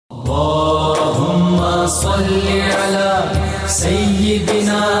اللهم صل على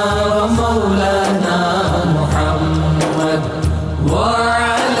سيدنا ومولانا محمد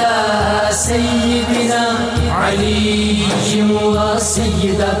وعلى سيدنا علي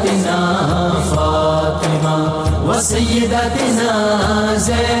وسيدتنا فاطمة وسيدتنا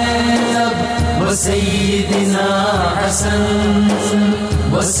زينب وسيدنا حسن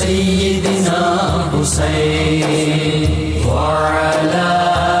وسيدنا حسين وعلى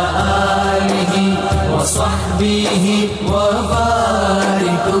آله وصحبه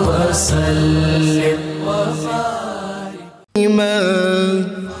وبارك وسلم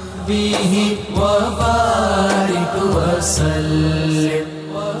به وبارك وسلم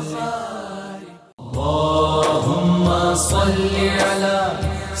اللهم صل على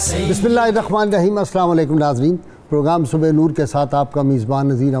بسم اللہ الرحمن الرحیم۔ السلام علیکم ناظرین، پروگرام صبح نور کے ساتھ آپ کا میزبان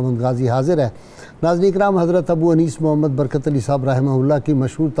نذیر احمد غازی حاضر ہے۔ ناظرین کرام، حضرت ابو انیس محمد برکت علی صاحب رحمہ اللہ کی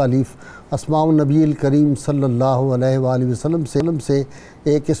مشہور تالیف اسماء النبی الکریم صلی اللہ علیہ وآلہ وسلم سے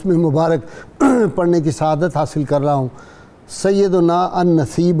ایک اسم مبارک پڑھنے کی سعادت حاصل کر رہا ہوں۔ سیدنا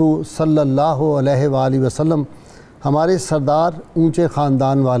النصیب صلی اللہ علیہ وآلہ وسلم، ہمارے سردار اونچے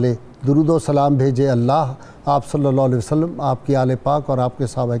خاندان والے، درود و سلام بھیجے اللہ آپ صلی اللہ علیہ وسلم، آپ کی آل پاک اور آپ کے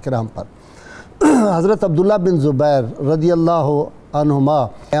صحابہ کرام پر۔ حضرت عبداللہ بن زبیر رضی اللہ عنہما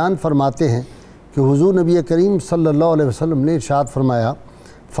بیان فرماتے ہیں کہ حضور نبی کریم صلی اللہ علیہ وسلم نے ارشاد فرمایا،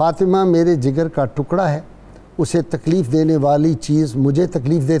 فاطمہ میرے جگر کا ٹکڑا ہے، اسے تکلیف دینے والی چیز مجھے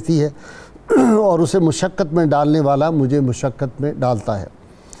تکلیف دیتی ہے اور اسے مشقت میں ڈالنے والا مجھے مشقت میں ڈالتا ہے۔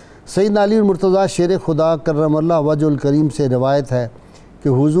 سیدنا علی المرتضیٰ شیر خدا کرم اللہ وجہ الکریم سے روایت ہے کہ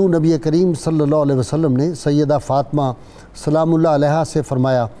حضور نبی کریم صلی اللہ علیہ وسلم نے سیدہ فاطمہ سلام اللہ علیہا سے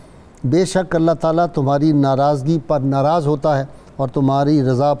فرمایا، بے شک اللہ تعالیٰ تمہاری ناراضگی پر ناراض ہوتا ہے اور تمہاری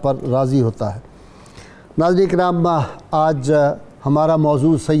رضا پر راضی ہوتا ہے۔ ناظرین کرام، آج ہمارا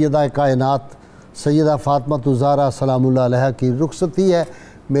موضوع سیدہ کائنات سیدہ فاطمہ الزہرا سلام اللہ علیہا کی رخصتی ہے۔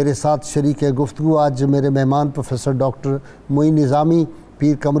 میرے ساتھ شریک گفتگو آج میرے مہمان پروفیسر ڈاکٹر معین نظامی،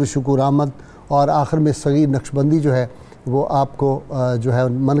 پیر قمر شکور احمد، اور آخر میں صغیر نقشبندی جو ہے وہ آپ کو جو ہے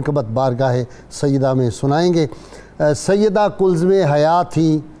منقبت بارگاہ سیدہ میں سنائیں گے۔ سیدہ کلزم حیات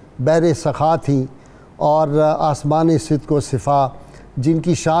تھیں، بحر سخا تھیں اور آسمان صدق و صفا، جن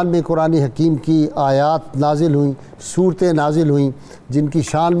کی شان میں قرآن حکیم کی آیات نازل ہوئیں، صورتیں نازل ہوئیں، جن کی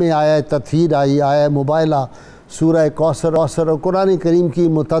شان میں آیا تطہیر آئی، آیا مبائلہ، سورہ کوثر اور قرآن کریم کی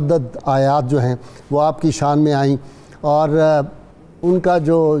متعدد آیات جو ہیں وہ آپ کی شان میں آئیں، اور ان کا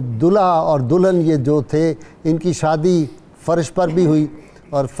جو دلہا اور دلہن یہ جو تھے، ان کی شادی فرش پر بھی ہوئی،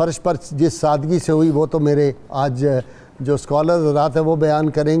 اور فرش پر جس سادگی سے ہوئی وہ تو میرے آج جو اسکالر حضرات ہیں وہ بیان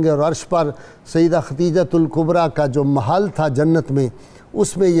کریں گے، اور عرش پر سیدہ خدیجۃ الکبریٰ کا جو محل تھا جنت میں،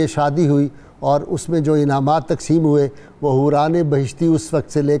 اس میں یہ شادی ہوئی، اور اس میں جو انعامات تقسیم ہوئے وہ حوران بہشتی اس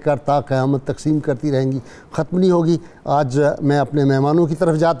وقت سے لے کر تا قیامت تقسیم کرتی رہیں گی، ختم نہیں ہوگی۔ آج میں اپنے مہمانوں کی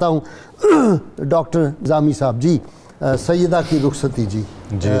طرف جاتا ہوں۔ ڈاکٹر نظامی صاحب جی، سیدہ کی رخصتی جی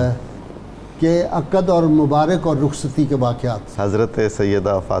کہ عقد اور مبارک اور رخصتی کے واقعات۔ حضرت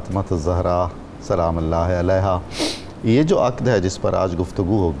سیدہ فاطمہ الزہرا سلام اللہ علیہا، یہ جو عقد ہے جس پر آج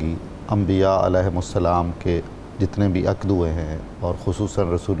گفتگو ہوگی، انبیاء علیہم السلام کے جتنے بھی عقد ہوئے ہیں، اور خصوصاً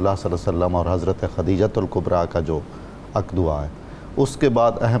رسول اللہ صلی اللہ علیہ وسلم اور حضرت خدیجۃ الکبریٰ کا جو عقد ہوا ہے، اس کے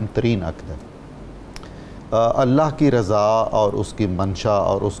بعد اہم ترین عقد ہے۔ اللہ کی رضا اور اس کی منشا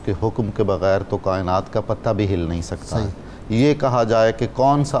اور اس کے حکم کے بغیر تو کائنات کا پتہ بھی ہل نہیں سکتا ہے۔ یہ کہا جائے کہ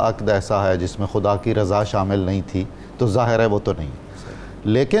کون سا عقد ایسا ہے جس میں خدا کی رضا شامل نہیں تھی، تو ظاہر ہے وہ تو نہیں،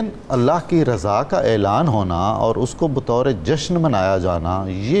 لیکن اللہ کی رضا کا اعلان ہونا اور اس کو بطور جشن منایا جانا،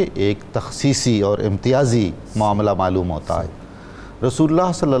 یہ ایک تخصیصی اور امتیازی معاملہ معلوم ہوتا ہے۔ رسول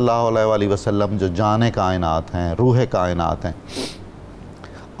اللہ صلی اللہ علیہ وآلہ وسلم جو جان کائنات ہیں، روح کائنات ہیں،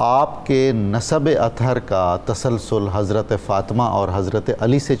 آپ کے نسب اطہر کا تسلسل حضرت فاطمہ اور حضرت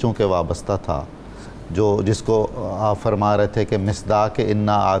علی سے چونکہ وابستہ تھا، جس کو آپ فرما رہے تھے کہ مصداق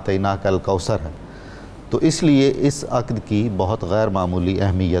انا آتیناک الکوثر ہے، تو اس لیے اس عقد کی بہت غیر معمولی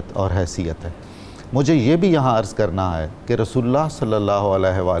اہمیت اور حیثیت ہے۔ مجھے یہ بھی یہاں عرض کرنا ہے کہ رسول اللہ صلی اللہ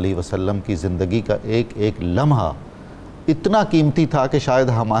علیہ وآلہ وسلم کی زندگی کا ایک ایک لمحہ اتنا قیمتی تھا کہ شاید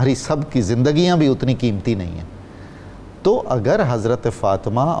ہماری سب کی زندگیاں بھی اتنی قیمتی نہیں ہیں۔ تو اگر حضرت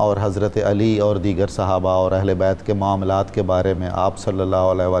فاطمہ اور حضرت علی اور دیگر صحابہ اور اہل بیت کے معاملات کے بارے میں آپ صلی اللہ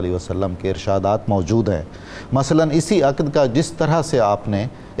علیہ وآلہ وسلم کے ارشادات موجود ہیں، مثلا اسی عقد کا جس طرح سے آپ نے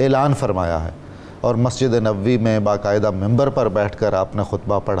اعلان فرمایا ہے، اور مسجد نبوی میں باقاعدہ ممبر پر بیٹھ کر آپ نے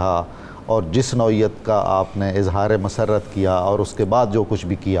خطبہ پڑھا، اور جس نوعیت کا آپ نے اظہار مسرت کیا اور اس کے بعد جو کچھ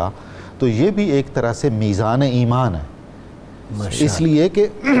بھی کیا، تو یہ بھی ایک طرح سے میزان ایمان ہے۔ اس لیے کہ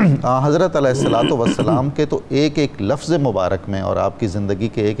حضرت علیہ الصلوۃ والسلام کے تو ایک ایک لفظ مبارک میں اور آپ کی زندگی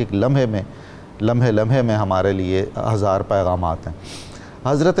کے ایک ایک لمحے میں ہمارے لیے ہزار پیغامات ہیں۔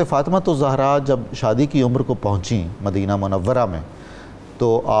 حضرت فاطمہ الزہرا جب شادی کی عمر کو پہنچیں مدینہ منورہ میں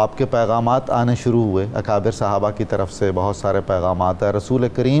تو آپ کے پیغامات آنے شروع ہوئے، اکابر صحابہ کی طرف سے بہت سارے پیغامات ہیں۔ رسول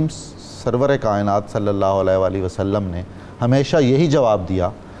کریم سرور کائنات صلی اللہ علیہ وآلہ وسلم نے ہمیشہ یہی جواب دیا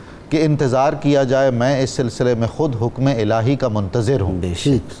کہ انتظار کیا جائے، میں اس سلسلے میں خود حکم الہی کا منتظر ہوں۔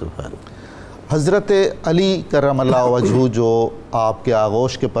 حضرت علی کرم اللہ وجہہ جو آپ کے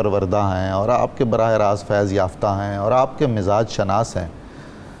آغوش کے پروردہ ہیں اور آپ کے براہ راست فیض یافتہ ہیں اور آپ کے مزاج شناس ہیں،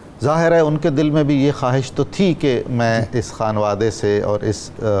 ظاہر ہے ان کے دل میں بھی یہ خواہش تو تھی کہ میں اس خانوادے سے اور اس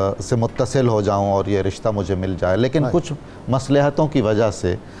سے متصل ہو جاؤں اور یہ رشتہ مجھے مل جائے، لیکن کچھ مصلحتوں کی وجہ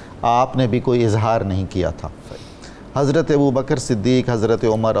سے آپ نے بھی کوئی اظہار نہیں کیا تھا۔ حضرت ابوبکر صدیق، حضرت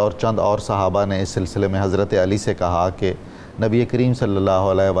عمر اور چند اور صحابہ نے اس سلسلے میں حضرت علی سے کہا کہ نبی کریم صلی اللہ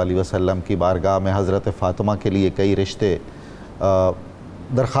علیہ وآلہ وسلم کی بارگاہ میں حضرت فاطمہ کے لیے کئی رشتے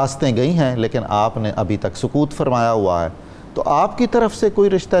درخواستیں گئی ہیں، لیکن آپ نے ابھی تک سکوت فرمایا ہوا ہے، تو آپ کی طرف سے کوئی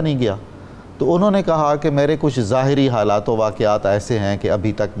رشتہ نہیں گیا؟ تو انہوں نے کہا کہ میرے کچھ ظاہری حالات و واقعات ایسے ہیں کہ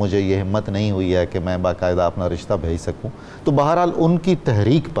ابھی تک مجھے یہ ہمت نہیں ہوئی ہے کہ میں باقاعدہ اپنا رشتہ بھیج سکوں۔ تو بہرحال ان کی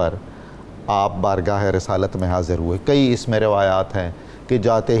تحریک پر آپ بارگاہ رسالت میں حاضر ہوئے۔ کئی اس میں روایات ہیں کہ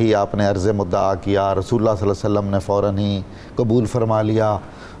جاتے ہی آپ نے عرض مدعا کیا، رسول اللہ صلی اللہ علیہ وسلم نے فوراً ہی قبول فرما لیا۔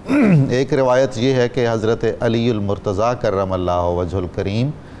 ایک روایت یہ ہے کہ حضرت علی المرتضیٰ کرم اللہ وجہ الکریم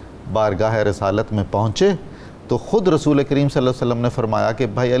بارگاہ رسالت میں پہنچے تو خود رسول کریم صلی اللہ علیہ وسلم نے فرمایا کہ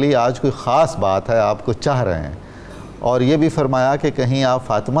بھائی علی آج کوئی خاص بات ہے، آپ کو چاہ رہے ہیں، اور یہ بھی فرمایا کہ کہیں آپ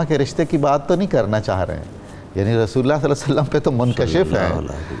فاطمہ کے رشتے کی بات تو نہیں کرنا چاہ رہے ہیں۔ یعنی رسول اللہ صلی اللہ علیہ وسلم پہ تو منکشف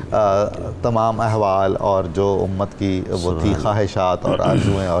ہیں تمام احوال اور جو امت کی وہ تھی خواہشات اور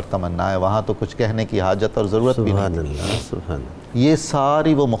آرزویں اور تمنائیں، وہاں تو کچھ کہنے کی حاجت اور ضرورت بھی نہیں۔ یہ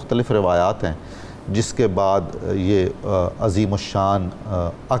ساری وہ مختلف روایات ہیں جس کے بعد یہ عظیم الشان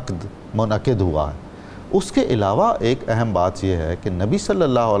عقد منعقد ہوا ہے۔ اس کے علاوہ ایک اہم بات یہ ہے کہ نبی صلی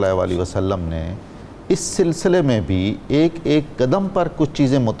اللہ علیہ وآلہ وسلم نے اس سلسلے میں بھی ایک ایک قدم پر کچھ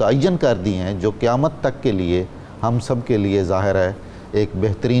چیزیں متعین کر دی ہیں جو قیامت تک کے لیے ہم سب کے لیے ظاہر ہے ایک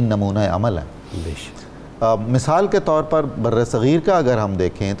بہترین نمونہ عمل ہے۔ مثال کے طور پر بر صغیر کا اگر ہم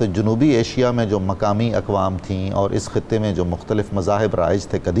دیکھیں تو جنوبی ایشیا میں جو مقامی اقوام تھیں اور اس خطے میں جو مختلف مذاہب رائج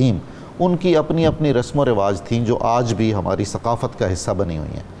تھے قدیم، ان کی اپنی اپنی رسم و رواج تھیں جو آج بھی ہماری ثقافت کا حصہ بنی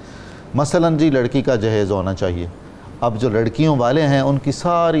ہوئی ہیں۔ مثلاً جی لڑکی کا جہیز ہونا چاہیے۔ اب جو لڑکیوں والے ہیں ان کی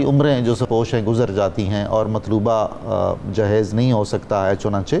ساری عمریں جو سپوش ہیں گزر جاتی ہیں اور مطلوبہ جہیز نہیں ہو سکتا ہے،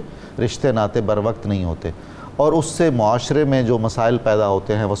 چنانچہ رشتے ناتے بر وقت نہیں ہوتے، اور اس سے معاشرے میں جو مسائل پیدا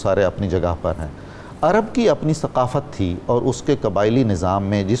ہوتے ہیں وہ سارے اپنی جگہ پر ہیں۔ عرب کی اپنی ثقافت تھی اور اس کے قبائلی نظام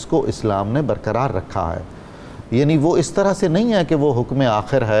میں جس کو اسلام نے برقرار رکھا ہے، یعنی وہ اس طرح سے نہیں ہے کہ وہ حکم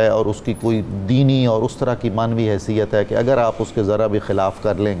آخر ہے اور اس کی کوئی دینی اور اس طرح کی معنوی حیثیت ہے کہ اگر آپ اس کے ذرا بھی خلاف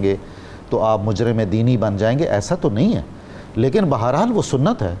کر لیں گے تو آپ مجرم دینی بن جائیں گے، ایسا تو نہیں ہے، لیکن بہرحال وہ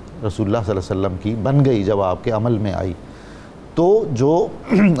سنت ہے رسول اللہ صلی اللہ علیہ وسلم کی، بن گئی جب آپ کے عمل میں آئی۔ تو جو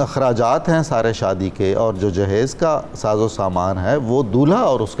اخراجات ہیں سارے شادی کے اور جو جہیز کا ساز و سامان ہے وہ دولہا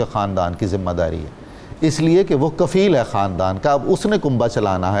اور اس کے خاندان کی ذمہ داری ہے، اس لیے کہ وہ کفیل ہے خاندان کا، اب اس نے کنبہ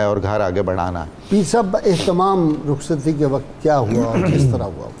چلانا ہے اور گھر آگے بڑھانا ہے۔ پیر صاحب اہتمام رخصتی کے وقت کیا ہوا اور کس طرح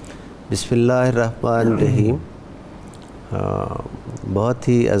ہوا؟ بسم اللہ الرحمن الرحیم۔ بہت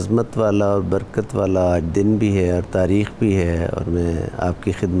ہی عظمت والا اور برکت والا آج دن بھی ہے اور تاریخ بھی ہے، اور میں آپ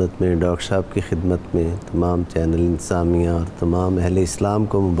کی خدمت میں، ڈاکٹر صاحب کی خدمت میں، تمام چینل انتظامیہ اور تمام اہل اسلام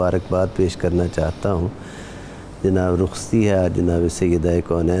کو مبارکباد پیش کرنا چاہتا ہوں۔ جناب رخصتی ہے جناب سیدہ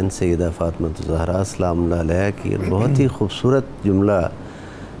کونین سیدہ فاطمہ الزہرا سلام اللہ علیہ کی، اور بہت ہی خوبصورت جملہ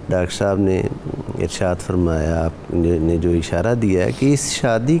ڈاکٹر صاحب نے ارشاد فرمایا، آپ نے جو اشارہ دیا ہے کہ اس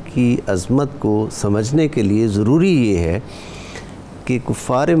شادی کی عظمت کو سمجھنے کے لیے ضروری یہ ہے کہ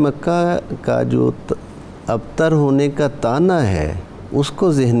کفار مکہ کا جو ابتر ہونے کا طعنہ ہے اس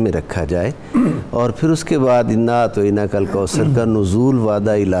کو ذہن میں رکھا جائے، اور پھر اس کے بعد انا اعطیناک الکوثر کا نزول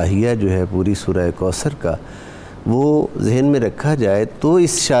وعدہ الہیہ جو ہے پوری سورہ کوثر کا، وہ ذہن میں رکھا جائے تو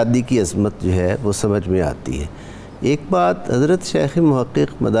اس شادی کی عظمت جو ہے وہ سمجھ میں آتی ہے۔ ایک بات حضرت شیخ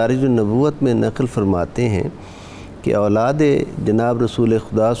محقق مدارج النبوت میں نقل فرماتے ہیں کہ اولاد جناب رسول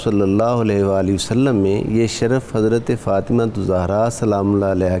خدا صلی اللہ علیہ وآلہ وسلم میں یہ شرف حضرت فاطمہ الزہرا سلام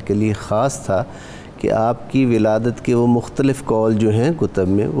اللہ علیہ کے لیے خاص تھا کہ آپ کی ولادت کے وہ مختلف قول جو ہیں کتب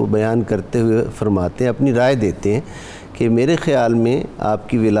میں وہ بیان کرتے ہوئے فرماتے ہیں، اپنی رائے دیتے ہیں کہ میرے خیال میں آپ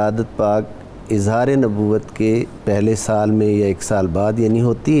کی ولادت پاک اظہار نبوت کے پہلے سال میں یا ایک سال بعد یعنی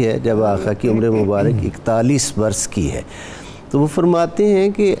ہوتی ہے جب آقا کی عمر مبارک 41 برس کی ہے، تو وہ فرماتے ہیں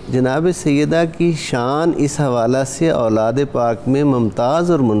کہ جناب سیدہ کی شان اس حوالہ سے اولاد پاک میں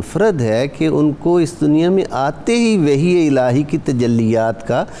ممتاز اور منفرد ہے کہ ان کو اس دنیا میں آتے ہی وحی الہی کی تجلیات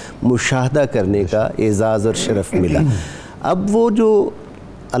کا مشاہدہ کرنے کا اعزاز اور شرف ملا۔ اب وہ جو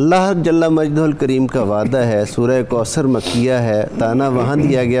اللہ جل مجدہ الکریم کا وعدہ ہے، سورہ کوثر مکیہ ہے، تانا وہاں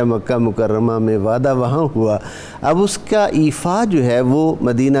دیا گیا مکہ مکرمہ میں، وعدہ وہاں ہوا، اب اس کا ایفا جو ہے وہ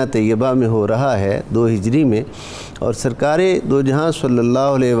مدینہ طیبہ میں ہو رہا ہے 2 ہجری میں، اور سرکار دو جہاں صلی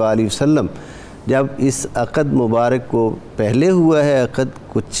اللہ علیہ وآلہ وسلم جب اس عقد مبارک کو پہلے ہوا ہے، عقد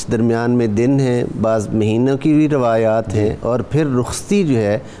کچھ درمیان میں دن ہیں، بعض مہینوں کی بھی روایات ہیں، اور پھر رخصتی جو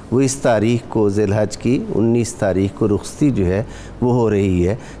ہے وہ اس تاریخ کو ذی الحج کی 19 تاریخ کو رخصتی جو ہے وہ ہو رہی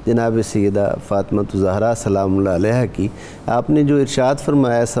ہے جناب سیدہ فاطمہ الزہرا سلام اللہ علیہا کی۔ آپ نے جو ارشاد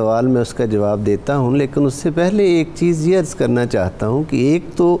فرمایا سوال میں اس کا جواب دیتا ہوں، لیکن اس سے پہلے ایک چیز یہ عرض کرنا چاہتا ہوں کہ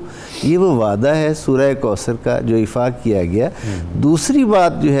ایک تو یہ وہ وعدہ ہے سورہ کوثر کا جو افاق کیا گیا، دوسری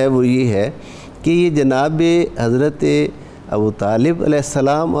بات جو ہے وہ یہ ہے کہ یہ جناب حضرت ابو طالب علیہ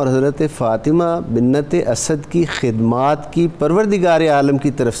السلام اور حضرت فاطمہ بنت اسد کی خدمات کی پروردگار عالم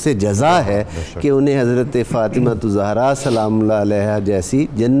کی طرف سے جزا ہے کہ انہیں حضرت فاطمہ الزہرا سلام اللہ علیہا جیسی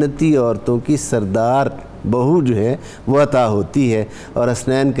جنتی عورتوں کی سردار بہو جو ہے وہ عطا ہوتی ہے، اور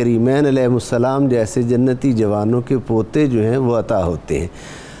حسنین کریمین علیہ السلام جیسے جنتی جوانوں کے پوتے جو ہیں وہ عطا ہوتے ہیں۔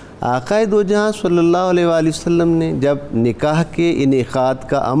 آقا دو جہاں صلی اللہ علیہ وآلہ وسلم نے جب نکاح کے انعقاد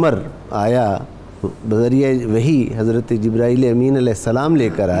کا امر آیا بذریعہ وحی حضرت جبرائیل امین علیہ السلام لے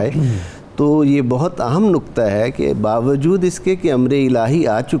کر آئے، تو یہ بہت اہم نقطہ ہے کہ باوجود اس کے کہ امر الہی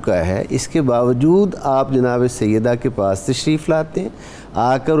آ چکا ہے، اس کے باوجود آپ جناب سیدہ کے پاس تشریف لاتے ہیں،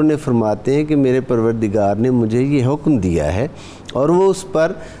 آ کر انہیں فرماتے ہیں کہ میرے پروردگار نے مجھے یہ حکم دیا ہے، اور وہ اس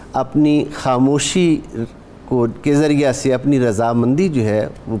پر اپنی خاموشی کے ذریعہ سے اپنی رضامندی جو ہے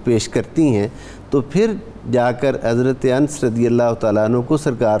وہ پیش کرتی ہیں۔ تو پھر جا کر حضرت انس رضی اللہ تعالیٰ عنہ کو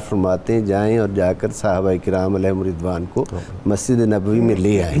سرکار فرماتے ہیں جائیں اور جا کر صحابہ کرام علیہم رضوان کو مسجد نبوی میں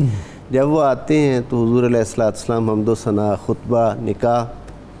لے آئیں۔ جب وہ آتے ہیں تو حضور علیہ السلام حمد و ثنا، خطبہ، نکاح،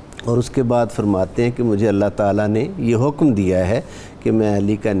 اور اس کے بعد فرماتے ہیں کہ مجھے اللہ تعالیٰ نے یہ حکم دیا ہے کہ میں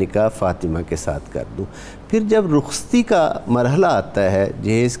علی کا نکاح فاطمہ کے ساتھ کر دوں۔ پھر جب رخصتی کا مرحلہ آتا ہے،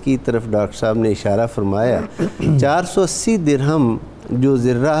 جہیز کی طرف ڈاکٹر صاحب نے اشارہ فرمایا، 480 درہم جو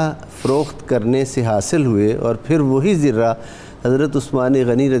زرہ فروخت کرنے سے حاصل ہوئے، اور پھر وہی زرہ حضرت عثمان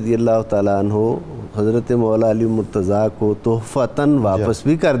غنی رضی اللہ تعالیٰ عنہ حضرت مولا علی مرتضیٰ کو تحفتاً واپس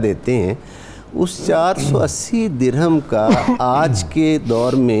بھی کر دیتے ہیں۔ اس 480 درہم کا آج کے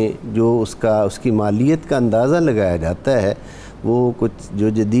دور میں جو اس کی مالیت کا اندازہ لگایا جاتا ہے، وہ کچھ جو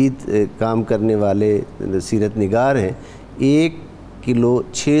جدید کام کرنے والے سیرت نگار ہیں، 1 کلو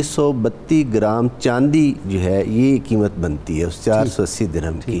 632 گرام چاندی جو ہے یہ قیمت بنتی ہے اس 480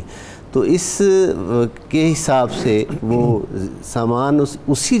 درہم کی۔ تو اس کے حساب سے وہ سامان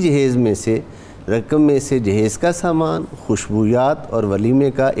اسی جہیز میں سے رقم میں سے جہیز کا سامان، خوشبویات اور ولیمے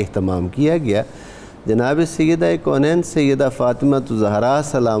کا اہتمام کیا گیا۔ جناب سیدہ کونین سیدہ فاطمہ الزہرا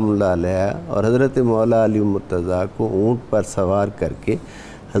سلام اللہ علیہا اور حضرت مولا علی مرتضیٰ کو اونٹ پر سوار کر کے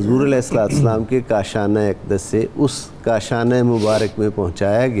حضور علیہ السلام کے کاشانہ اقدس سے اس کاشانہ مبارک میں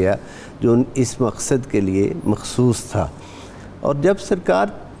پہنچایا گیا جو اس مقصد کے لیے مخصوص تھا۔ اور جب سرکار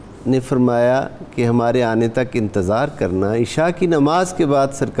نے فرمایا کہ ہمارے آنے تک انتظار کرنا، عشاء کی نماز کے بعد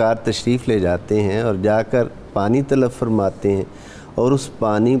سرکار تشریف لے جاتے ہیں اور جا کر پانی طلب فرماتے ہیں، اور اس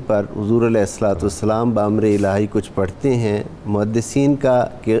پانی پر حضور علیہ السلام بامر الہی کچھ پڑھتے ہیں۔ محدثین کا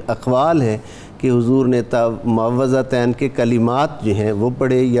کہ اقوال ہے کہ حضور نے معوذتین کے کلمات جو ہیں وہ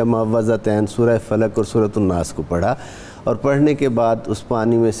پڑھے، یا معوذتین سورہ فلق اور سورۃ الناس کو پڑھا، اور پڑھنے کے بعد اس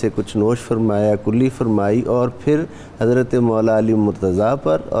پانی میں سے کچھ نوش فرمایا، کلی فرمائی، اور پھر حضرت مولا علی مرتضیٰ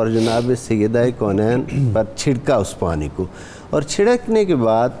پر اور جناب سیدہ کونین پر چھڑکا اس پانی کو، اور چھڑکنے کے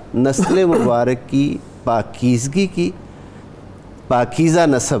بعد نسل مبارک کی پاکیزگی کی، پاکیزہ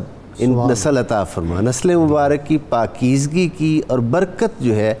نسل عطا فرما، نسل مبارک کی پاکیزگی کی اور برکت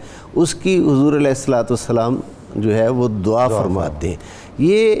جو ہے اس کی حضور علیہ السلام جو ہے وہ دعا فرماتے ہیں۔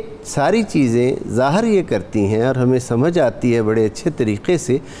 یہ ساری چیزیں ظاہر یہ کرتی ہیں اور ہمیں سمجھ آتی ہے بڑے اچھے طریقے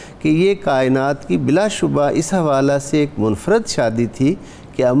سے کہ یہ کائنات کی بلا شبہ اس حوالہ سے ایک منفرد شادی تھی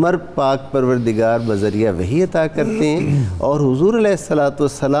کہ امر پاک پروردگار بذریعہ وحی عطا کرتے ہیں، اور حضور علیہ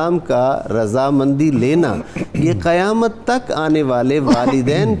السلام کا رضامندی لینا یہ قیامت تک آنے والے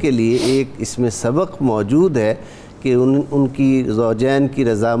والدین کے لیے ایک اس میں سبق موجود ہے کہ ان کی زوجین کی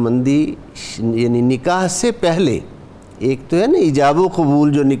رضامندی، یعنی نکاح سے پہلے، ایک تو ہے نا ایجاب و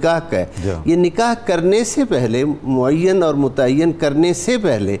قبول جو نکاح کا ہے، یہ نکاح کرنے سے پہلے، معین اور متعین کرنے سے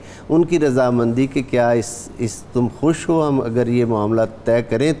پہلے ان کی رضامندی کہ کیا اس تم خوش ہو ہم اگر یہ معاملہ طے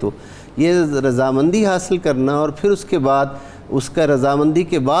کریں، تو یہ رضامندی حاصل کرنا، اور پھر اس کے بعد اس کا رضامندی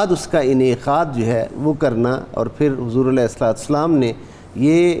کے بعد اس کا انعقاد جو ہے وہ کرنا، اور پھر حضور علیہ السلام نے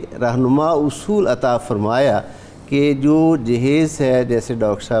یہ رہنما اصول عطا فرمایا کہ جو جہیز ہے، جیسے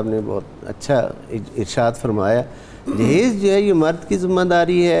ڈاکٹر صاحب نے بہت اچھا ارشاد فرمایا، جہیز جو ہے یہ مرد کی ذمہ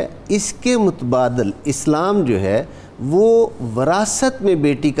داری ہے، اس کے متبادل اسلام جو ہے وہ وراثت میں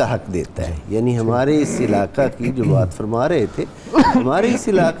بیٹی کا حق دیتا ہے. یعنی ہمارے اس علاقہ کی جو بات فرما رہے تھے، ہمارے اس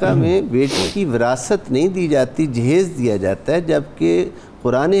علاقہ میں بیٹی کی وراثت نہیں دی جاتی، جہیز دیا جاتا ہے، جبکہ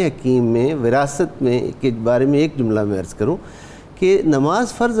قرآن حکیم میں وراثت میں کے بارے میں ایک جملہ میں عرض کروں کہ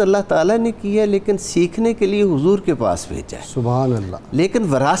نماز فرض اللہ تعالیٰ نے کی ہے، لیکن سیکھنے کے لیے حضور کے پاس بھیجا ہے. سبحان اللہ.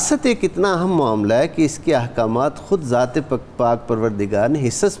 لیکن وراثت ایک اتنا اہم معاملہ ہے کہ اس کے احکامات خود ذات پاک پروردگار نے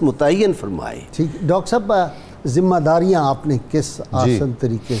حصص متعین فرمائے. ٹھیک ڈاکٹر صاحب، ذمہ داریاں آپ نے کس آسان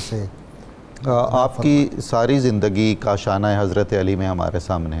طریقے سے؟ آپ کی ساری زندگی کا شانہ حضرت علی میں ہمارے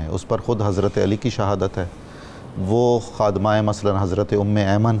سامنے ہے، اس پر خود حضرت علی کی شہادت ہے. وہ خادمہ مثلا حضرت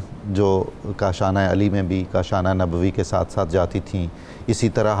ایمن جو کاشانہ علی میں بھی کاشانہ نبوی کے ساتھ ساتھ جاتی تھیں، اسی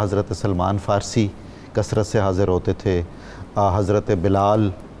طرح حضرت سلمان فارسی کثرت سے حاضر ہوتے تھے، حضرت بلال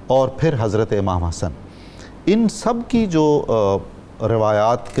اور پھر حضرت امام حسن. ان سب کی جو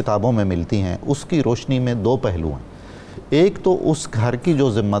روایات کتابوں میں ملتی ہیں، اس کی روشنی میں دو پہلو ہیں. ایک تو اس گھر کی جو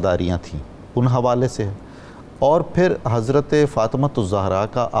ذمہ داریاں تھیں ان حوالے سے ہے، اور پھر حضرت فاطمہ الزہرا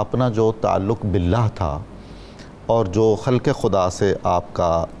کا اپنا جو تعلق باللہ تھا اور جو خلق خدا سے آپ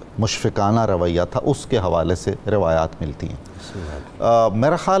کا مشفقانہ رویہ تھا، اس کے حوالے سے روایات ملتی ہیں.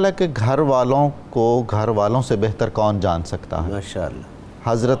 میرا خیال ہے کہ گھر والوں کو گھر والوں سے بہتر کون جان سکتا ہے. ماشاءاللہ.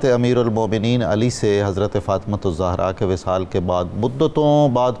 حضرت امیر المومنین علی سے حضرت فاطمہ الزہرا کے وصال کے بعد مدتوں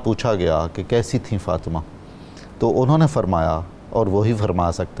بعد پوچھا گیا کہ کیسی تھیں فاطمہ، تو انہوں نے فرمایا، اور وہی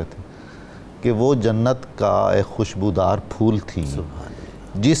فرما سکتے تھے، کہ وہ جنت کا ایک خوشبودار پھول تھی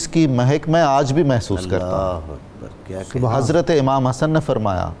جس کی مہک میں آج بھی محسوس کرتا ہوں. حضرت امام حسن نے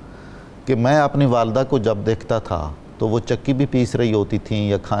فرمایا کہ میں اپنی والدہ کو جب دیکھتا تھا تو وہ چکی بھی پیس رہی ہوتی تھیں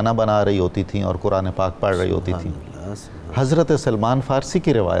یا کھانا بنا رہی ہوتی تھیں اور قرآن پاک پڑھ رہی ہوتی تھیں. حضرت سلمان فارسی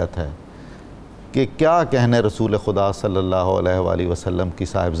کی روایت ہے کہ کیا کہنے رسول خدا صلی اللہ علیہ وآلہ وسلم کی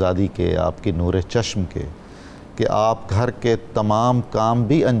صاحبزادی کے، آپ کی نور چشم کے، کہ آپ گھر کے تمام کام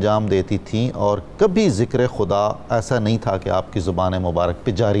بھی انجام دیتی تھیں اور کبھی ذکر خدا ایسا نہیں تھا کہ آپ کی زبان مبارک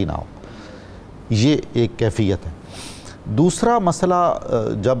پہ جاری نہ ہو. یہ ایک کیفیت ہے. دوسرا مسئلہ،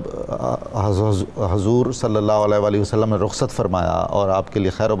 جب حضور صلی اللہ علیہ وآلہ وسلم نے رخصت فرمایا اور آپ کے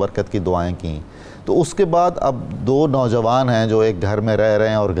لیے خیر و برکت کی دعائیں کیں، تو اس کے بعد اب دو نوجوان ہیں جو ایک گھر میں رہ رہے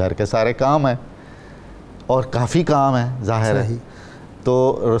ہیں اور گھر کے سارے کام ہیں اور کافی کام ہیں ظاہر ہے. تو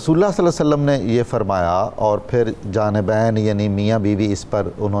رسول اللہ صلی اللہ علیہ وسلم نے یہ فرمایا، اور پھر جانبین یعنی میاں بیوی اس پر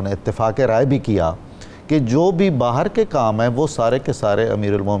انہوں نے اتفاق رائے بھی کیا کہ جو بھی باہر کے کام ہیں وہ سارے کے سارے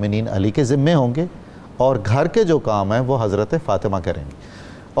امیر المومنین علی کے ذمے ہوں گے، اور گھر کے جو کام ہیں وہ حضرت فاطمہ کریں گی.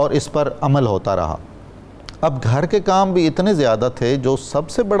 اور اس پر عمل ہوتا رہا. اب گھر کے کام بھی اتنے زیادہ تھے، جو سب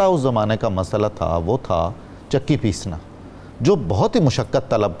سے بڑا اس زمانے کا مسئلہ تھا وہ تھا چکی پیسنا، جو بہت ہی مشقت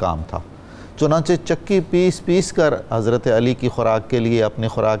طلب کام تھا. چنانچہ چکی پیس کر حضرت علی کی خوراک کے لیے، اپنی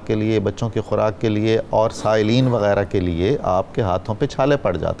خوراک کے لیے، بچوں کی خوراک کے لیے اور سائلین وغیرہ کے لیے آپ کے ہاتھوں پہ چھالے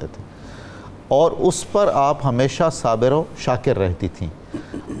پڑ جاتے تھے، اور اس پر آپ ہمیشہ صابر و شاکر رہتی تھیں.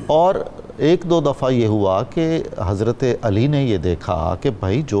 اور ایک دو دفعہ یہ ہوا کہ حضرت علی نے یہ دیکھا کہ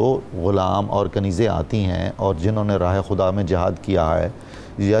بھائی جو غلام اور کنیزیں آتی ہیں اور جنہوں نے راہ خدا میں جہاد کیا ہے،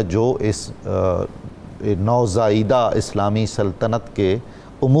 یا جو اس نوزائیدہ اسلامی سلطنت کے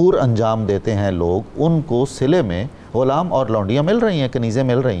امور انجام دیتے ہیں لوگ، ان کو صلے میں غلام اور لونڈیاں مل رہی ہیں، کنیزیں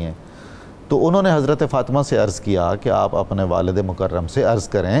مل رہی ہیں. تو انہوں نے حضرت فاطمہ سے عرض کیا کہ آپ اپنے والد مکرم سے عرض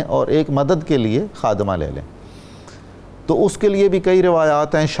کریں اور ایک مدد کے لیے خادمہ لے لیں. تو اس کے لیے بھی کئی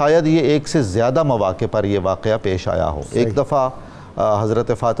روایات ہیں، شاید یہ ایک سے زیادہ مواقع پر یہ واقعہ پیش آیا ہو. ایک دفعہ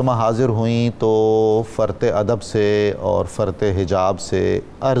حضرت فاطمہ حاضر ہوئیں تو فرط ادب سے اور فرط حجاب سے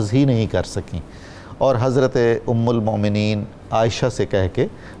عرض ہی نہیں کر سکیں، اور حضرت ام المومنین عائشہ سے کہہ کے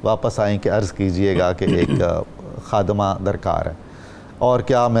واپس آئیں کہ عرض کیجئے گا کہ ایک خادمہ درکار ہے، اور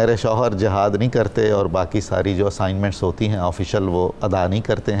کیا میرے شوہر جہاد نہیں کرتے اور باقی ساری جو اسائنمنٹس ہوتی ہیں آفیشل وہ ادا نہیں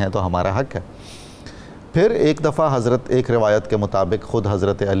کرتے ہیں، تو ہمارا حق ہے. پھر ایک دفعہ ایک روایت کے مطابق خود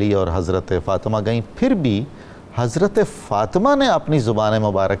حضرت علی اور حضرت فاطمہ گئیں، پھر بھی حضرت فاطمہ نے اپنی زبان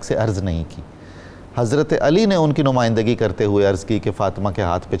مبارک سے عرض نہیں کی. حضرت علی نے ان کی نمائندگی کرتے ہوئے عرض کی کہ فاطمہ کے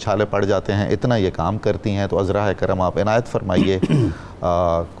ہاتھ پہ چھالے پڑ جاتے ہیں، اتنا یہ کام کرتی ہیں، تو عذراء کرم آپ عنایت فرمائیے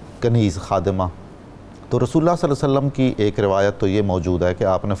کنیز خادمہ. تو رسول اللہ صلی اللہ علیہ وسلم کی ایک روایت تو یہ موجود ہے کہ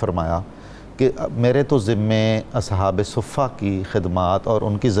آپ نے فرمایا کہ میرے تو ذمے اصحاب صفہ کی خدمات اور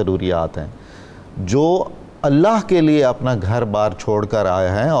ان کی ضروریات ہیں، جو اللہ کے لیے اپنا گھر بار چھوڑ کر آئے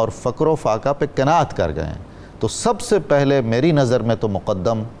ہیں اور فقر و فاقہ پہ قناعت کر گئے ہیں. تو سب سے پہلے میری نظر میں تو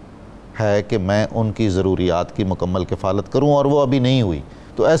مقدم ہے کہ میں ان کی ضروریات کی مکمل کفالت کروں، اور وہ ابھی نہیں ہوئی،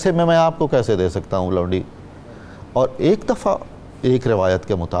 تو ایسے میں آپ کو کیسے دے سکتا ہوں لونڈی؟ اور ایک دفعہ ایک روایت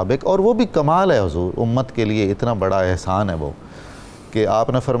کے مطابق، اور وہ بھی کمال ہے حضور، امت کے لیے اتنا بڑا احسان ہے وہ، کہ آپ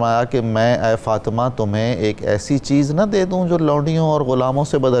نے فرمایا کہ میں اے فاطمہ تمہیں ایک ایسی چیز نہ دے دوں جو لونڈیوں اور غلاموں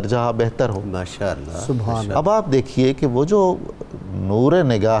سے بدرجہ بہتر ہو۔ ماشاءاللہ، سبحان اللہ۔ اب آپ دیکھیے کہ وہ جو نور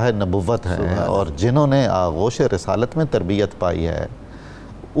نگاہ نبوت ہیں اور جنہوں نے آغوش رسالت میں تربیت پائی ہے،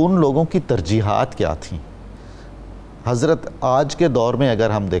 ان لوگوں کی ترجیحات کیا تھیں؟ حضرت آج کے دور میں اگر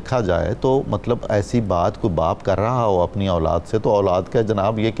ہم دیکھا جائے تو مطلب ایسی بات کوئی باپ کر رہا ہو اپنی اولاد سے، تو اولاد کا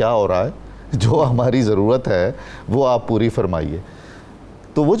جناب یہ کیا ہو رہا ہے، جو ہماری ضرورت ہے وہ آپ پوری فرمائیے۔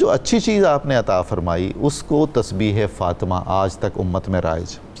 تو وہ جو اچھی چیز آپ نے عطا فرمائی، اس کو تسبیح فاطمہ آج تک امت میں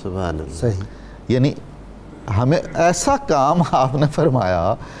رائج۔ سبحان اللہ، صحیح، یعنی ہمیں ایسا کام آپ نے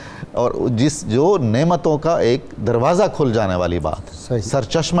فرمایا، اور جو نعمتوں کا ایک دروازہ کھل جانے والی بات، صحیح،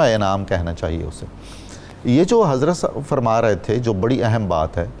 سرچشمہ انعام کہنا چاہیے اسے۔ یہ جو حضرت فرما رہے تھے، جو بڑی اہم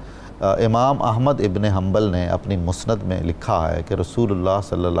بات ہے، امام احمد ابن حنبل نے اپنی مسند میں لکھا ہے کہ رسول اللہ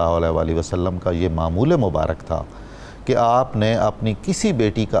صلی اللہ علیہ وآلہ وسلم کا یہ معمول مبارک تھا کہ آپ نے اپنی کسی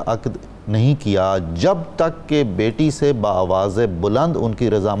بیٹی کا عقد نہیں کیا جب تک کہ بیٹی سے بآواز بلند ان کی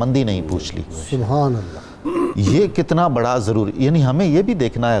رضامندی نہیں پوچھ لی۔ سبحان اللہ۔ یہ کتنا بڑا ضروری، یعنی ہمیں یہ بھی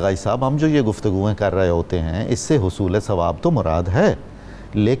دیکھنا ہے غائی صاحب، ہم جو یہ گفتگویں کر رہے ہوتے ہیں اس سے حصول ثواب تو مراد ہے،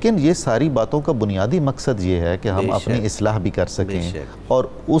 لیکن یہ ساری باتوں کا بنیادی مقصد یہ ہے کہ ہم اپنی اصلاح بھی کر سکیں اور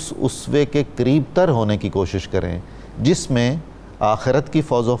اس اسوے کے قریب تر ہونے کی کوشش کریں جس میں آخرت کی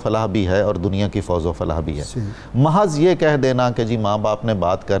فوز و فلاح بھی ہے اور دنیا کی فوز و فلاح بھی ہے۔ محض یہ کہہ دینا کہ جی ماں باپ نے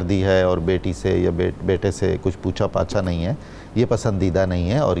بات کر دی ہے اور بیٹی سے یا بیٹے سے کچھ پوچھا پاچھا نہیں ہے، یہ پسندیدہ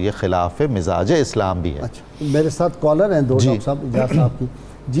نہیں ہے اور یہ خلاف مزاج اسلام بھی ہے۔ اچھا، میرے ساتھ کالر ہیں دو ڈاکٹر صاحب، اجازت صاحب کی۔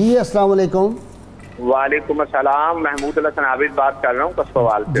 جی السلام علیکم۔ وعلیکم السلام، محمود اللہ عابد بات کر رہا ہوں کس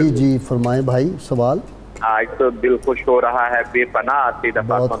سوال سے۔ جی فرمائیں بھائی سوال۔ آج تو دل خوش ہو رہا ہے بے پناہ، سیدہ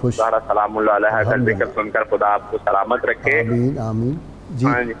فاطمہ الزہرا سلام اللہ علیہا کا ذکر سن کر خدا آپ کو سلامت رکھے۔ آمین آمین۔ جی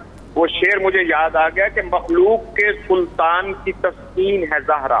وہ شعر مجھے یاد آ گیا کہ مخلوق کے سلطان کی تسکین ہے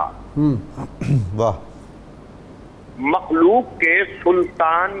زہرا۔ واہ، مخلوق کے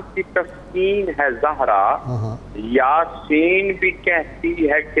سلطان کی تسکین ہے زہرا، یاسین بھی کہتی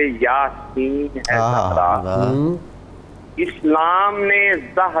ہے کہ یاسین ہے زہرا۔ اسلام نے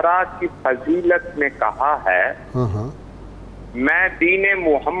زہرا کی فضیلت میں کہا ہے میں دین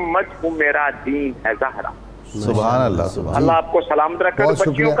محمد ہوں، میرا دین ہے زہرا۔ سبحان اللہ، سبحان اللہ آپ کو سلامت رکھے۔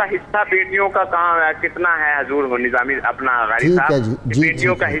 بچیوں کا حصہ بیٹیوں کا کہاں ہے، کتنا ہے حضور نظامی اپنا غاری صاحب،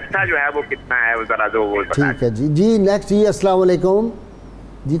 بیٹیوں کا حصہ جو ہے وہ کتنا ہے وہ ذرا جو وہ بتائیں۔ ٹھیک ہے جی۔ جی نیکسٹ جی السلام علیکم۔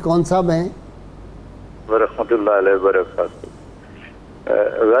 جی کون صاحب ہیں؟ ورحمۃ اللہ علیہ وبرکاتہ۔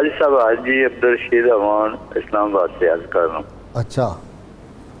 غازی صاحب حاجی عبدالرشید امان اسلام آباد سے عرض کر رہا ہوں۔ اچھا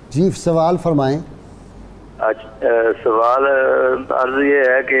جی سوال فرمائیں۔ سوال عرض یہ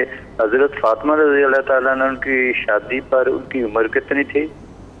ہے کہ حضرت فاطمہ رضی اللہ تعالیٰ عنہ کی شادی پر ان کی عمر کتنی تھی؟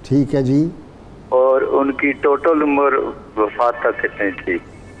 ٹھیک ہے جی۔ اور ان کی ٹوٹل عمر وفات تک کتنی تھی؟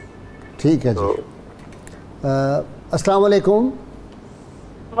 ٹھیک ہے جی۔ السلام علیکم۔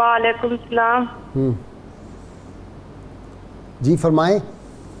 وعلیکم السلام۔ جی فرمائیں۔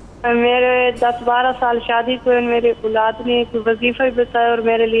 میرے 10-12 سال شادی کو، میرے اولاد نے ایک وظیفہ بھی بتایا اور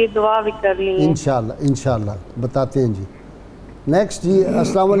میرے لیے دعا بھی کرنی ہے۔ انشاءاللہ انشاءاللہ بتاتے ہیں جی۔ نیکسٹ جی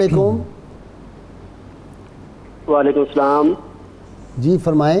السلام علیکم۔ وعلیکم السلام۔ جی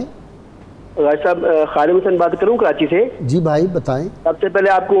فرمائیں۔ غازی صاحب خالد حسین بات کروں کراچی سے۔ جی بھائی بتائیں۔ سب سے پہلے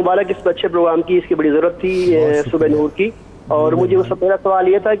آپ کو مبارک، اس اچھے پروگرام کی اس کی بڑی ضرورت تھی صبح نور کی، اور مجھے اس سے پہلا سوال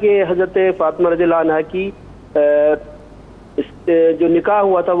یہ تھا کہ حضرت فاطمہ رضی اللہ عنہا کی جو نکاح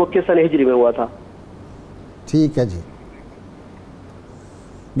ہوا تھا وہ کس سن ہجری میں ہوا تھا؟ ٹھیک ہے جی۔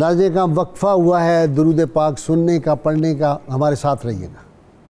 ناظرین کا وقفہ ہوا ہے درود پاک سننے کا، پڑھنے کا، ہمارے ساتھ رہیے گا۔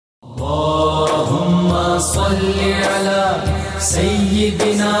 اللہم صلی علی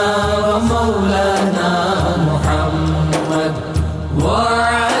سیدنا و مولانا محمد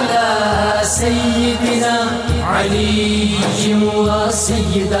وعلی سیدنا علی و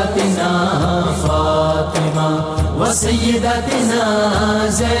سیدتنا فاطمہ و سیدتنا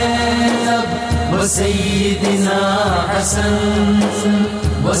زینب و سیدنا حسن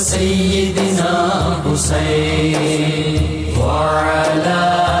و سیدنا حسین وعلی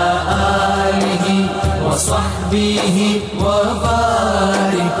آلہ وصحبہ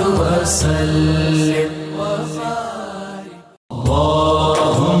وبارک وسلم۔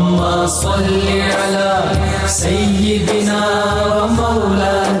 اللہم صلی علی سیدنا و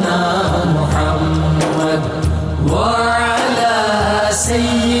مولانا محمد وعلی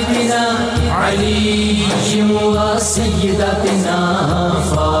سیدنا علي وسيدتنا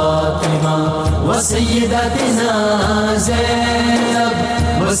فاطمة وسيدتنا زينب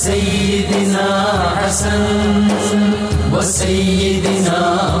وسيدنا حسن وسيدنا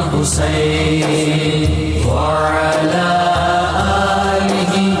حسين وعلى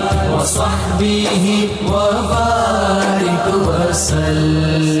آله وصحبه وبارك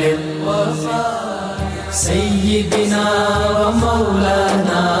وسلم سيدنا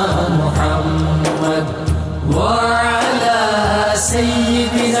ومولانا محمد وعلى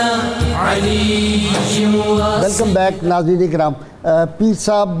سيدنا علي ویلکم بیک ناظرین کرام. پیر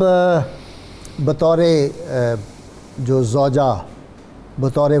صاحب بطور جو زوجہ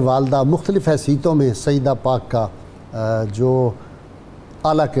بطور والدہ مختلف حیثیتوں میں سیدہ پاک کا جو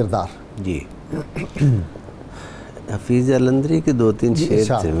اعلیٰ کردار. جی حفیظ جلندری کے 2-3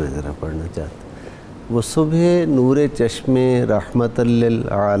 شعر سے میں ذرا پڑھنا چاہتا ہوں. وہ صبح نور چشم رحمت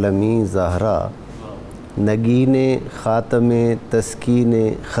للعالمین زہرا نگین خاتم تسکین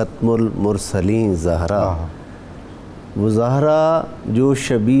ختم المرسلین زہرا. وہ زہرا جو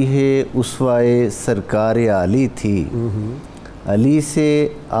شبیہ اسوائے سرکار علی تھی علی سے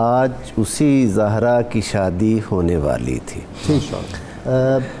آج اسی زہرا کی شادی ہونے والی تھی.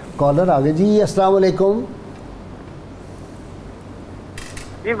 کالر آگے جی. السلام علیکم.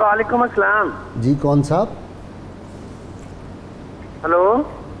 جی وعلیکم السلام. جی کون صاحب؟ ہلو.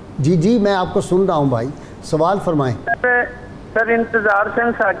 جی میں آپ کو سن رہا ہوں بھائی, سوال فرمائیں. سر انتظار سے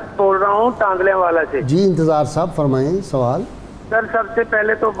بول رہا ہوں ٹانگلے والا سے. جی انتظار صاحب فرمائیں سوال. سر سب سے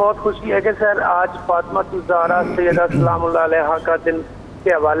پہلے تو بہت خوشی ہے کہ سر آج فاطمہ الزہرا سیدہ سلام اللہ علیہا کا دن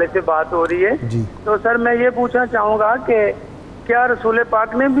کے حوالے سے بات ہو رہی ہے. جی تو سر میں یہ پوچھنا چاہوں گا کہ کیا رسول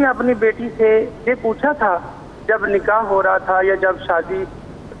پاک نے بھی اپنی بیٹی سے یہ پوچھا تھا جب نکاح ہو رہا تھا یا جب شادی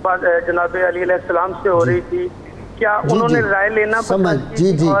جناب علی علیہ السلام سے ہو رہی تھی, کیا انہوں نے رائے لینا سمجھ؟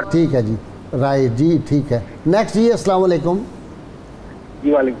 جی ٹھیک ہے جی رائے. جی ٹھیک ہے. نیکسٹ جی. السلام علیکم.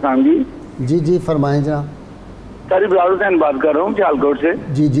 جی وعلیکم السلام. جی فرمائیں جناب. سر ابرار حسین بات کر رہا ہوں سیالکوٹ سے.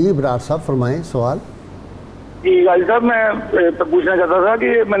 جی ابرار صاحب فرمائیں سوال. جی غازی صاحب میں پوچھنا چاہتا تھا کہ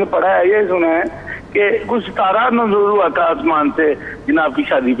میں نے پڑھا ہے, یہ سنا ہے کہ کچھ ستارہ نزول ہوا تھا آسمان سے جناب کی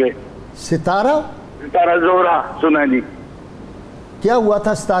شادی پہ. ستارہ زہرا سنا ہے. جی کیا ہوا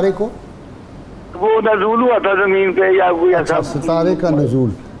تھا ستارے کو؟ وہ نزول ہوا تھا زمین پہ یا کوئی ایسا. ستارے کا نزول.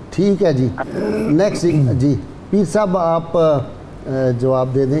 ٹھیک ہے جی. نیکسٹ جی پیر صاحب آپ جواب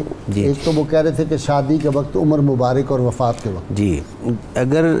دے دیں. ایک تو وہ کہہ رہے تھے کہ شادی کے وقت عمر مبارک اور وفات کے وقت. جی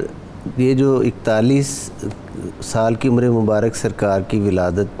اگر یہ جو 41 سال کی عمر مبارک سرکار کی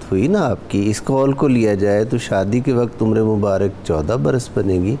ولادت ہوئی نا آپ کی, اس قول کو لیا جائے تو شادی کے وقت عمر مبارک 14 برس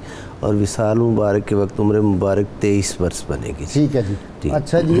بنے گی اور وصال مبارک کے وقت عمر مبارک 23 برس بنے گی. ٹھیک ہے جی.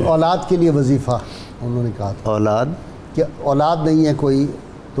 اچھا جی اولاد کے لیے وظیفہ انہوں نے کہا تھا. اولاد کہ اولاد نہیں ہے کوئی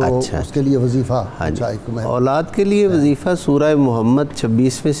تو اس کے لیے وظیفہ. اولاد کے لیے وظیفہ سورہ محمد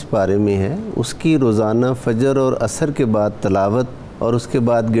 26ویں سپارے میں ہے. اس کی روزانہ فجر اور عصر کے بعد تلاوت اور اس کے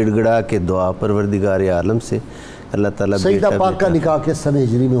بعد گڑ گڑا کے دعا پروردگار عالم سے اللہ تعالیٰ. سیدہ پاک کا نکاح کس سنہ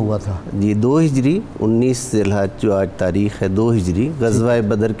ہجری میں ہوا تھا؟ جی 2 ہجری 19 ذی الحج جو آج تاریخ ہے 2 ہجری. غزوہ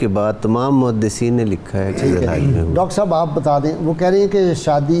بدر کے بعد تمام محدثین نے لکھا ہے کہ ذی الحج میں ہوا. ڈاکٹر صاحب آپ بتا دیں, وہ کہہ رہے ہیں کہ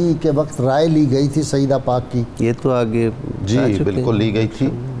شادی کے وقت رائے لی گئی تھی سیدہ پاک کی. یہ تو آگے جی بالکل لی گئی تھی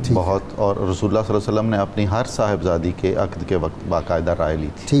بہت, اور رسول اللہ صلی اللہ علیہ وسلم نے اپنی ہر صاحبزادی کے عقد کے وقت باقاعدہ رائے لی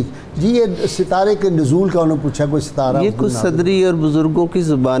تھی. ٹھیک جی. یہ ستارے کے نزول کا انہوں نے پوچھا, کوئی ستارہ؟ یہ کچھ صدری اور بزرگوں کی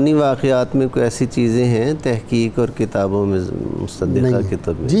زبانی واقعات میں کوئی ایسی چیزیں ہیں تحقیق اور کتابوں میں مصدقہ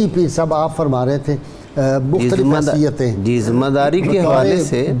کتب میں. جی پیر صاحب آپ فرما رہے تھے مختلف حیثیتیں. جی ذمہ داری کے حوالے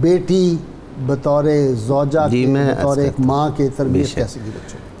سے بیٹی بطور زوجہ بطور ایک ماں کے تربیت کیسے کی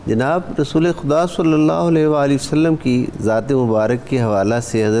بچوں. جناب رسول خدا صلی اللہ علیہ وآلہ وسلم کی ذات مبارک کے حوالہ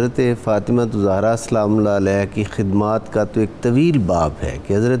سے حضرت فاطمہ الزہرا سلام اللہ علیہ کی خدمات کا تو ایک طویل باب ہے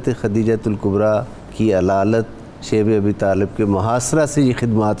کہ حضرت خدیجہ الکبریٰ کی علالت شیب ابی طالب کے محاصرہ سے یہ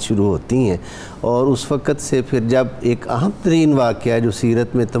خدمات شروع ہوتی ہیں, اور اس وقت سے پھر جب ایک اہم ترین واقعہ جو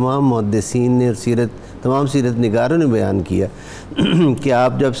سیرت میں تمام محدثین نے اور تمام سیرت نگاروں نے بیان کیا کہ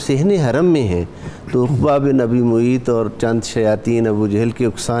آپ جب صحن حرم میں ہیں تو عقبہ بن ابی معیط اور چند شیاطین ابو جہل کے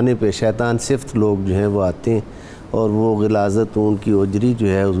اکسانے پہ شیطان صفت لوگ جو ہیں وہ آتے ہیں اور وہ غلاظت ان کی اجری جو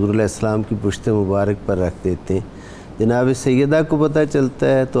ہے حضور علیہ السلام کی پشت مبارک پر رکھ دیتے ہیں. جناب سیدہ کو پتہ چلتا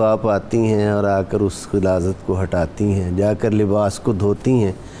ہے تو آپ آتی ہیں اور آ کر اس غلاظت کو ہٹاتی ہیں, جا کر لباس کو دھوتی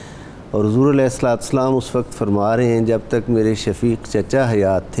ہیں, اور حضور علیہ السلام اس وقت فرما رہے ہیں جب تک میرے شفیق چچا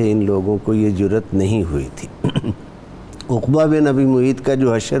حیات تھے ان لوگوں کو یہ جرت نہیں ہوئی تھی. عقبہ بن ابی معیط کا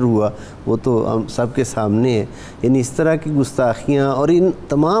جو حشر ہوا وہ تو ہم سب کے سامنے ہے. یعنی اس طرح کی گستاخیاں اور ان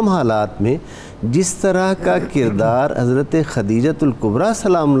تمام حالات میں جس طرح کا کردار حضرت خدیجۃ الکبریٰ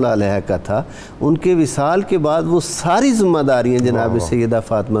سلام اللہ علیہ کا تھا، ان کے وصال کے بعد وہ ساری ذمہ داریاں جناب سیدہ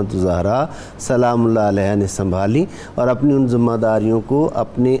فاطمہ الزہرا سلام اللہ علیہ نے سنبھالی، اور اپنی ان ذمہ داریوں کو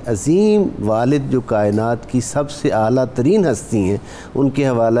اپنے عظیم والد جو کائنات کی سب سے اعلیٰ ترین ہستی ہیں ان کے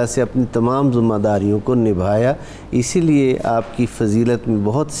حوالہ سے اپنی تمام ذمہ داریوں کو نبھایا۔ اسی لیے آپ کی فضیلت میں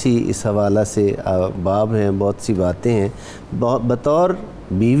بہت سی اس حوالہ سے باب ہیں، بہت سی باتیں ہیں۔ بطور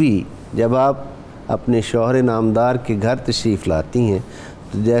بیوی جب آپ اپنے شوہر نامدار کے گھر تشریف لاتی ہیں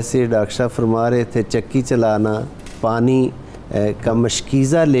تو جیسے ڈاکٹر صاحب فرما رہے تھے چکی چلانا، پانی کا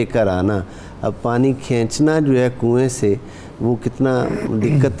مشکیزہ لے کر آنا، اب پانی کھینچنا جو ہے کنویں سے وہ کتنا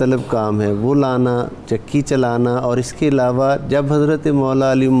دقت طلب کام ہے، وہ لانا، چکی چلانا، اور اس کے علاوہ جب حضرت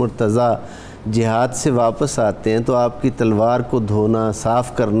مولا علی مرتضیٰ جہاد سے واپس آتے ہیں تو آپ کی تلوار کو دھونا،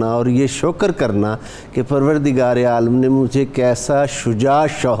 صاف کرنا، اور یہ شکر کرنا کہ پروردگار عالم نے مجھے کیسا شجاع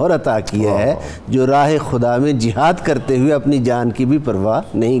شوہر عطا کیا ہے جو راہ خدا میں جہاد کرتے ہوئے اپنی جان کی بھی پرواہ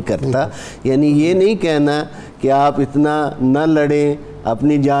نہیں کرتا۔ یعنی یہ نہیں کہنا کہ آپ اتنا نہ لڑیں،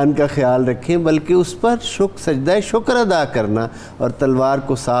 اپنی جان کا خیال رکھیں، بلکہ اس پر سجدہ شکر ادا کرنا اور تلوار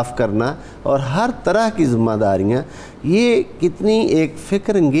کو صاف کرنا اور ہر طرح کی ذمہ داریاں۔ یہ کتنی ایک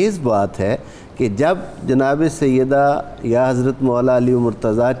فکر انگیز بات ہے کہ جب جناب سیدہ یا حضرت مولا علی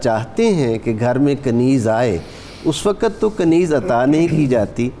مرتضیٰ چاہتے ہیں کہ گھر میں کنیز آئے، اس وقت تو کنیز عطا نہیں کی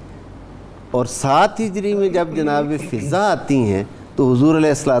جاتی، اور 7 ہجری میں جب جناب فضا آتی ہیں تو حضور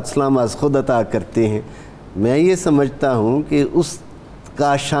علیہ السلام از خود عطا کرتے ہیں۔ میں یہ سمجھتا ہوں کہ اس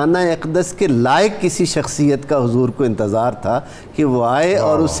کاشانہ اقدس کے لائق کسی شخصیت کا حضور کو انتظار تھا کہ وہ آئے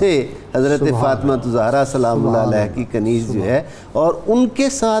اور اسے حضرت فاطمہ الزہرا سلام اللہ علیہ کی کنیز جو ہے، اور ان کے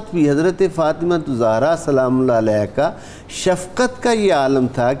ساتھ بھی حضرت فاطمہ الزہرا سلام اللہ علیہ کا شفقت کا یہ عالم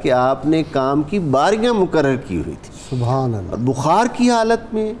تھا کہ آپ نے کام کی باریاں مقرر کی ہوئی تھی۔ سبحان اللہ۔ بخار کی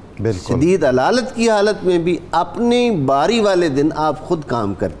حالت میں، شدید علالت کی حالت میں بھی اپنے باری والے دن آپ خود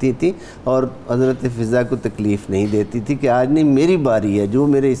کام کرتی تھی اور حضرت فضا کو تکلیف نہیں دیتی تھی کہ آج نہیں میری باری ہے، جو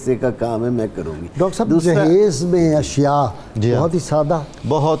میرے حصے کا کام ہے میں کروں گی۔ ڈاکٹر صاحب جہیز میں اشیاء بہت ہی سادہ،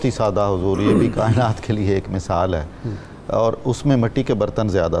 بہت ہی سادہ حضور، یہ بھی کائنات کے لیے ایک مثال ہے، اور اس میں مٹی کے برتن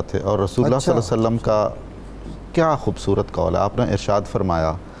زیادہ تھے، اور رسول اللہ صلی اللہ علیہ وسلم کا کیا خوبصورت قول ہے، آپ نے ارشاد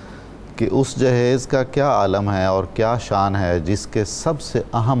فرمایا کہ اس جہیز کا کیا عالم ہے اور کیا شان ہے جس کے سب سے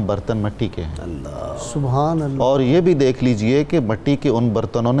اہم برتن مٹی کے ہیں۔ اللہ سبحان اللہ۔ اور یہ بھی دیکھ لیجئے کہ مٹی کے ان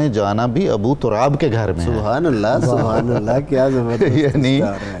برتنوں نے جانا بھی ابو تراب کے گھر میں ہے۔ سبحان اللہ، سبحان اللہ، کیا زبردست، یعنی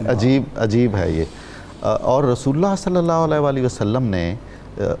عجیب ہے یہ۔ اور رسول اللہ صلی اللہ علیہ وآلہ وسلم نے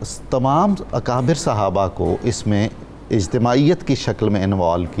تمام اکابر صحابہ کو اس میں اجتماعیت کی شکل میں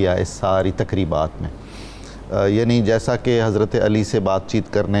انوالو کیا اس ساری تقریبات میں، یعنی جیسا کہ حضرت علی سے بات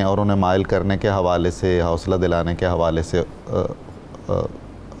چیت کرنے اور انہیں مائل کرنے کے حوالے سے، حوصلہ دلانے کے حوالے سے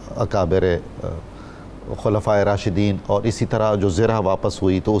اکابر خلفائے راشدین، اور اسی طرح جو زرہ واپس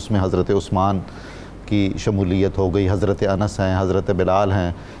ہوئی تو اس میں حضرت عثمان کی شمولیت ہو گئی، حضرت انس ہیں، حضرت بلال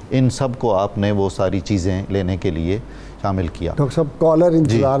ہیں، ان سب کو آپ نے وہ ساری چیزیں لینے کے لیے شامل کیا۔ ڈاکٹر صاحب کالر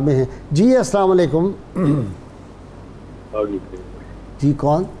انتظار میں ہیں۔ جی السلام علیکم۔ جی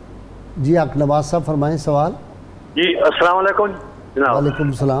کون؟ جی آپ نواز صاحب فرمائیں سوال۔ جی السلام علیکم جناب۔ وعلیکم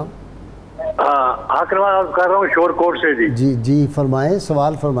السلام۔ حق نواز کر رہا ہوں شور کوٹ سے۔ جی جی فرمائیں،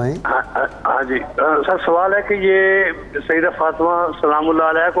 سوال فرمائیں۔ ہاں جی سر، سوال ہے کہ یہ سیدہ فاطمہ سلام اللہ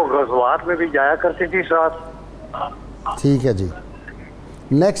علیہ کو غزوات میں بھی جایا کرتی تھی ساتھ؟ ٹھیک ہے جی،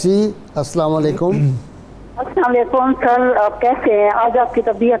 نیکسٹ جی السلام علیکم۔ السلام علیکم سر، آپ کیسے ہیں؟ آج آپ کی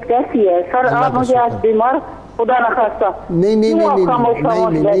طبیعت کیسی ہے؟ سر آپ مجھے آج بیمار خدا نہ خواستہ نہیں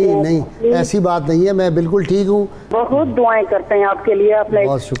ایسی بات نہیں ہے، میں بالکل ٹھیک ہوں، بہت دعائیں کرتے ہیں آپ کے لیے۔ آپ نے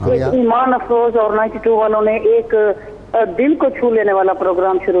بہت شکریہ۔ ایمان افروز اور 92 والوں نے ایک دل کو چھو لینے والا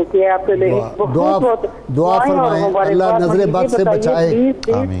پروگرام شروع کیا ہے آپ کے لیے، دعا فرمائیں اللہ نظر بد سے بچائے،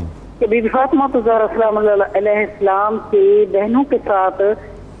 آمین۔ کہ بی بی فاطمہ الزہرا سلام اللہ علیہ السلام کی بہنوں کے ساتھ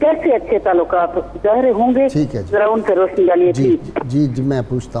کیسے اچھے تعلقات ظاہر ہوں گے، ذرا ان سے روشنی ڈالیے۔ جی میں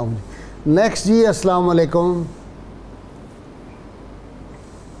پوچھتا ہوں۔ نیکسٹ جی السلام علیکم۔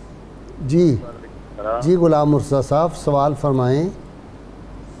 جی غلام مرزا صاحب سوال فرمائیں۔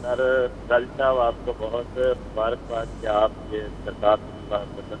 سر غل صاحب آپ کو بہت مبارکباد کہ آپ یہ سرکار صلی اللہ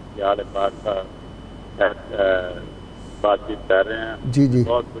علیہ وسلم کی آل پاک کا بات چیت کر رہے ہیں، جی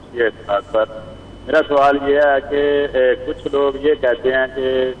بہت خوشی ہے اس بات پر۔ میرا سوال یہ ہے کہ کچھ لوگ یہ کہتے ہیں کہ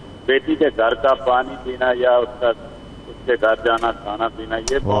بیٹی کے گھر کا پانی پینا یا اس کے گھر جانا کھانا پینا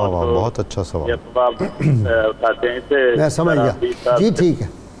یہ بہت اچھا سوال اٹھاتے ہیں، اسے میں سمجھ گیا۔ جی ٹھیک ہے،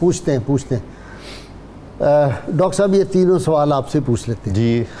 پوچھتے ہیں۔ ڈاکٹر صاحب یہ تینوں سوال آپ سے پوچھ لیتے ہیں۔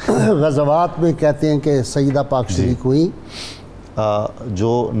 جی غزوات میں کہتے ہیں کہ سیدہ پاک شریک ہوئی،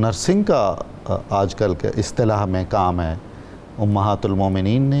 جو نرسنگ کا آج کل کے اصطلاح میں کام ہے امہات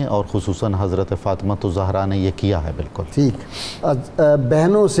المومنین نے اور خصوصاً حضرت فاطمہ الزہرا نے یہ کیا ہے. بالکل ٹھیک.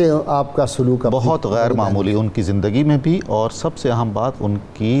 بہنوں سے آپ کا سلوک بہت غیر معمولی ان کی زندگی میں بھی، اور سب سے اہم بات ان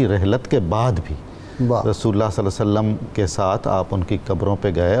کی رحلت کے بعد بھی. رسول اللہ صلی اللہ علیہ وسلم کے ساتھ آپ ان کی قبروں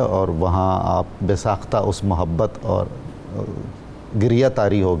پہ گئے اور وہاں آپ بے ساختہ اس محبت اور گریہ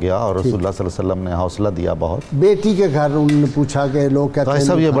طاری ہو گیا، اور رسول اللہ صلی اللہ علیہ وسلم نے حوصلہ دیا بہت. بیٹی کے گھر انہوں نے پوچھا کہ لوگ کہتے ہیں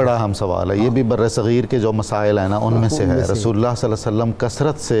سب یہ بڑا اہم سوال ہے، یہ بھی بر صغیر کے جو مسائل ہیں نا ان میں سے ہے. رسول اللہ صلی اللہ علیہ وسلم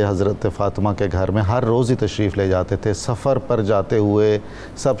کثرت سے حضرت فاطمہ کے گھر میں ہر روز ہی تشریف لے جاتے تھے. سفر پر جاتے ہوئے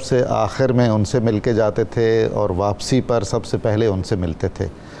سب سے آخر میں ان سے مل کے جاتے تھے، اور واپسی پر سب سے پہلے ان سے ملتے تھے.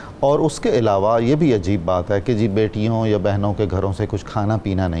 اور اس کے علاوہ یہ بھی عجیب بات ہے کہ جی بیٹیوں یا بہنوں کے گھروں سے کچھ کھانا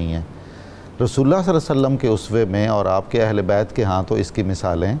پینا نہیں ہے. رسول اللہ صلی اللہ علیہ وسلم کے اسوے میں اور آپ کے اہل بیت کے ہاں تو اس کی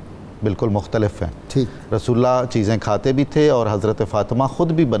مثالیں بالکل مختلف ہیں. رسول اللہ چیزیں کھاتے بھی تھے، اور حضرت فاطمہ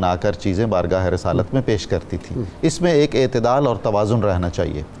خود بھی بنا کر چیزیں بارگاہ رسالت میں پیش کرتی تھی. اس میں ایک اعتدال اور توازن رہنا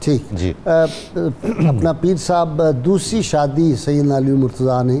چاہیے. ٹھیک جی. اپنا پیر صاحب دوسری شادی سیدنا علی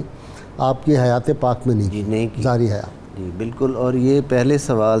مرتضیٰ نے آپ کی حیات پاک میں نہیں کی، جاری ہے. جی بالکل. اور یہ پہلے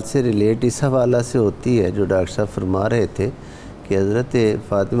سوال سے ریلیٹ اس حوالہ سے ہوتی ہے جو ڈاکٹر صاحب فرما رہے تھے کہ حضرت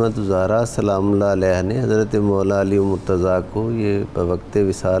فاطمہ الزہرا سلام اللہ علیہ نے حضرت مولا علی مرتضیٰ کو یہ بوقت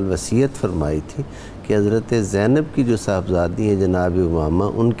وصال وصیت فرمائی تھی کہ حضرت زینب کی جو صاحبزادی ہیں جناب امامہ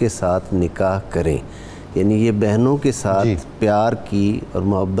ان کے ساتھ نکاح کریں. یعنی یہ بہنوں کے ساتھ پیار کی اور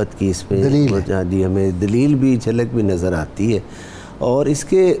محبت کی اس میں جی ہمیں دلیل بھی جھلک بھی نظر آتی ہے. اور اس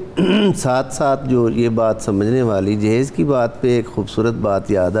کے ساتھ ساتھ جو یہ بات سمجھنے والی جہیز کی بات پہ ایک خوبصورت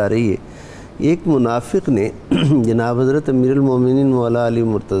بات یاد آ رہی ہے. ایک منافق نے جناب حضرت امیر المومنین مولا علی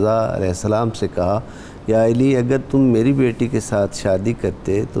مرتضیٰ علیہ السلام سے کہا یا علی اگر تم میری بیٹی کے ساتھ شادی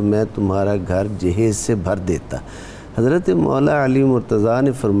کرتے تو میں تمہارا گھر جہیز سے بھر دیتا. حضرت مولا علی مرتضیٰ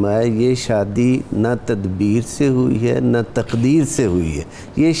نے فرمایا یہ شادی نہ تدبیر سے ہوئی ہے نہ تقدیر سے ہوئی ہے،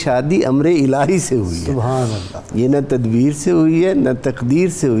 یہ شادی امر الہی سے ہوئی ہے. سبحان اللہ. یہ نہ تدبیر سے ہوئی ہے نہ تقدیر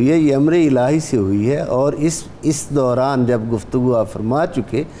سے ہوئی ہے، یہ امر الہی سے ہوئی ہے. اور اس دوران جب گفتگو آپ فرما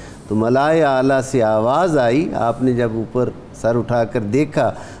چکے تو ملائے اعلیٰ سے آواز آئی. آپ نے جب اوپر سر اٹھا کر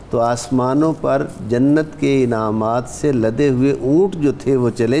دیکھا تو آسمانوں پر جنت کے انعامات سے لدے ہوئے اونٹ جو تھے وہ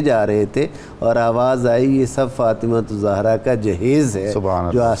چلے جا رہے تھے، اور آواز آئی یہ سب فاطمہ الزہرا کا جہیز ہے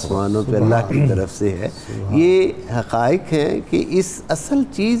جو آسمانوں پہ اللہ کی طرف سے ہے. یہ حقائق ہیں کہ اس اصل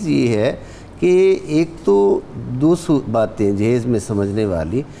چیز یہ ہے کہ ایک تو دو باتیں جہیز میں سمجھنے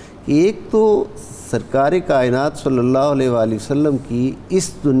والی کہ ایک تو سرکار کائنات صلی اللہ علیہ وآلہ وسلم کی اس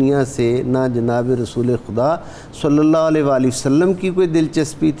دنیا سے نہ جناب رسول خدا صلی اللہ علیہ وآلہ وسلم کی کوئی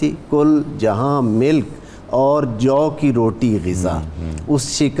دلچسپی تھی. کل جہاں ملک اور جو کی روٹی غذا، اس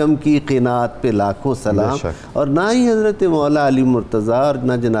شکم کی قناعت پہ لاکھوں سلام. اور نہ ہی حضرت مولا علی مرتضیٰ اور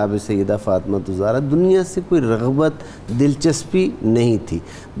نہ جناب سیدہ فاطمہ الزہرا دنیا سے کوئی رغبت دلچسپی نہیں تھی.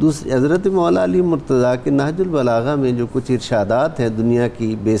 دوسری حضرت مولا علی مرتضیٰ کے نہج البلاغہ میں جو کچھ ارشادات ہیں دنیا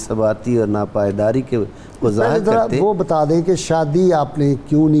کی بے ثباتی اور ناپائیداری کے کو ظاہر کرتے ہیں. وہ بتا دیں کہ شادی آپ نے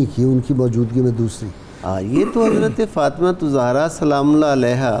کیوں نہیں کی ان کی موجودگی میں دوسری؟ یہ تو حضرت فاطمہ الزہرا سلام اللہ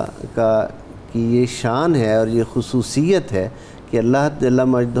علیہ کی یہ شان ہے اور یہ خصوصیت ہے کہ اللہ جل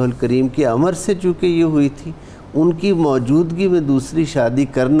مجدہ الکریم کے امر سے چونکہ یہ ہوئی تھی، ان کی موجودگی میں دوسری شادی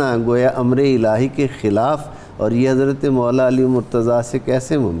کرنا گویا امر الہی کے خلاف، اور یہ حضرت مولا علی مرتضیٰ سے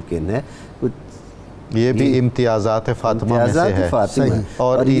کیسے ممکن ہے؟ یہ بھی امتیازات فاطمہ میں سے ہے.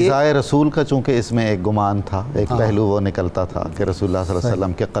 اور ایذائے رسول کا چونکہ اس میں ایک گمان تھا، ایک پہلو وہ نکلتا تھا کہ رسول اللہ صلی اللہ علیہ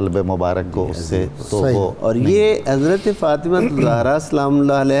وسلم کے قلب مبارک کو اس سے تو وہ. اور یہ حضرت فاطمہ الزہرا سلام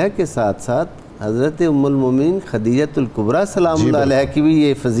اللہ علیہ کے ساتھ ساتھ حضرت ام المومنین خدیجۃ الکبریٰ سلام اللہ علیہ کی بھی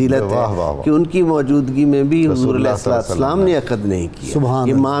یہ فضیلت ہے کہ ان کی موجودگی میں بھی حضور علیہ السلام نے عقد نہیں کیا.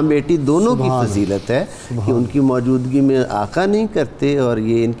 یہ ماں بیٹی دونوں کی فضیلت ہے کہ ان کی موجودگی میں آقا نہیں کرتے اور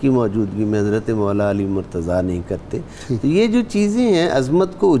یہ ان کی موجودگی میں حضرت مولا علی مرتضیٰ نہیں کرتے. تو یہ جو چیزیں ہیں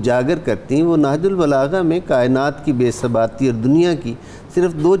عظمت کو اجاگر کرتی ہیں. وہ نہج البلاغہ میں کائنات کی بے ثباتی اور دنیا کی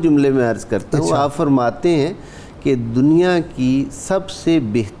صرف 2 جملے میں عرض کرتے ہیں. وہ آپ فرماتے ہیں کہ دنیا کی سب سے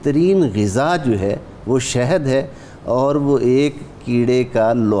بہترین غذا جو ہے وہ شہد ہے، اور وہ ایک کیڑے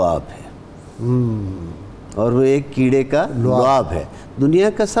کا لعاب ہے. دنیا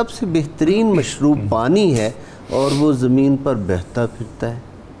کا سب سے بہترین مشروب پانی ہے، اور وہ زمین پر بہتا پھرتا ہے.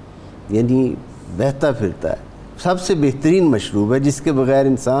 یعنی بہتا پھرتا ہے، سب سے بہترین مشروب ہے جس کے بغیر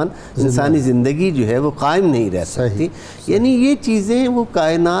انسانی زندگی جو ہے وہ قائم نہیں رہ سکتی. یعنی یہ چیزیں وہ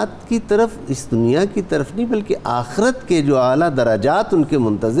کائنات کی طرف، اس دنیا کی طرف نہیں بلکہ آخرت کے جو اعلیٰ درجات ان کے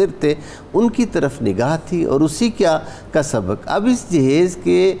منتظر تھے ان کی طرف نگاہ تھی، اور اسی کا سبق. اب اس جہیز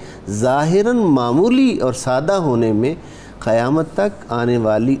کے ظاہراً معمولی اور سادہ ہونے میں قیامت تک آنے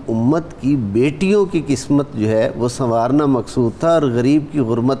والی امت کی بیٹیوں کی قسمت جو ہے وہ سنوارنا مقصود تھا، اور غریب کی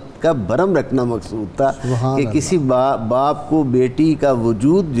غربت کا بھرم رکھنا مقصود تھا کہ کسی باپ کو بیٹی کا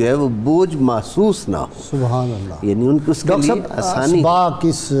وجود جو ہے وہ بوجھ محسوس نہ ہو. سبحان اللہ. یعنی ان کو اس کے لیے آسانی. اسباق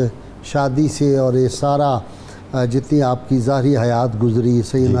اس شادی سے اور یہ سارا جتنی آپ کی ظاہری حیات گزری،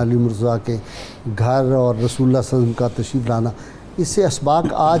 سیدنا علی مرزا کے گھر اور رسول اللہ صلی اللہ علیہ وسلم کا تشریف لانا، اس سے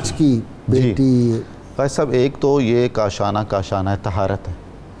اسباق آج کی بیٹی بھائی صاحب، ایک تو یہ کاشانہ طہارت ہے،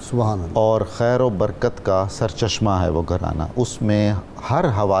 سبحان اللہ، اور خیر و برکت کا سرچشمہ ہے وہ گھرانہ. اس میں ہر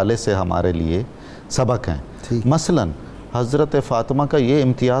حوالے سے ہمارے لیے سبق ہیں. مثلا حضرت فاطمہ کا یہ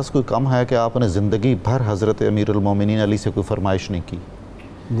امتیاز کوئی کم ہے کہ آپ نے زندگی بھر حضرت امیر المومنین علی سے کوئی فرمائش نہیں کی.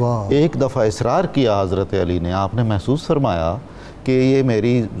 ایک دفعہ اصرار کیا حضرت علی نے، آپ نے محسوس فرمایا کہ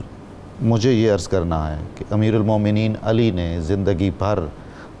یہ مجھے یہ عرض کرنا ہے کہ امیر المومنین علی نے زندگی بھر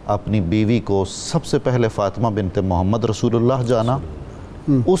اپنی بیوی کو سب سے پہلے فاطمہ بنت محمد رسول اللہ جانا،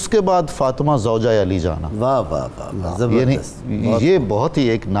 اس کے بعد فاطمہ زوجہ علی جانا. واہ واہ واہ، یعنی یہ بہت ہی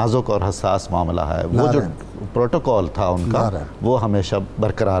ایک نازک اور حساس معاملہ ہے. وہ جو پروٹوکول تھا ان کا وہ ہمیشہ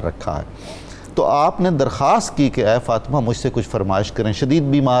برقرار رکھا ہے. تو آپ نے درخواست کی کہ اے فاطمہ مجھ سے کچھ فرمائش کریں. شدید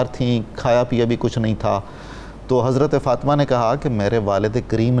بیمار تھیں، کھایا پیا بھی کچھ نہیں تھا. تو حضرت فاطمہ نے کہا کہ میرے والد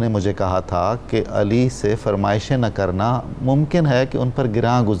کریم نے مجھے کہا تھا کہ علی سے فرمائشیں نہ کرنا، ممکن ہے کہ ان پر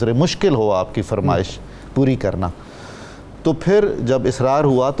گراں گزرے، مشکل ہو آپ کی فرمائش پوری کرنا. تو پھر جب اصرار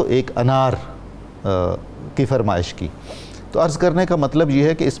ہوا تو ایک انار کی فرمائش کی. تو عرض کرنے کا مطلب یہ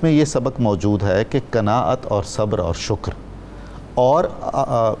ہے کہ اس میں یہ سبق موجود ہے کہ قناعت اور صبر اور شکر، اور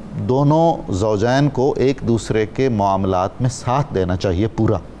دونوں زوجین کو ایک دوسرے کے معاملات میں ساتھ دینا چاہیے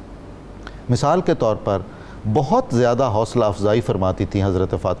پورا. مثال کے طور پر بہت زیادہ حوصلہ افزائی فرماتی تھیں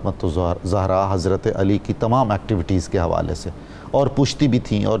حضرت فاطمہ زہرا حضرت علی کی تمام ایکٹیویٹیز کے حوالے سے، اور پوچھتی بھی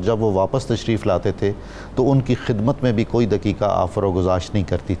تھیں، اور جب وہ واپس تشریف لاتے تھے تو ان کی خدمت میں بھی کوئی دقیقہ آفر و گزاش نہیں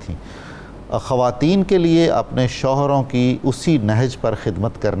کرتی تھیں. خواتین کے لیے اپنے شوہروں کی اسی نہج پر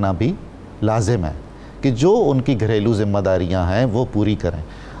خدمت کرنا بھی لازم ہے کہ جو ان کی گھریلو ذمہ داریاں ہیں وہ پوری کریں.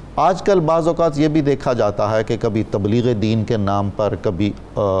 آج کل بعض اوقات یہ بھی دیکھا جاتا ہے کہ کبھی تبلیغ دین کے نام پر، کبھی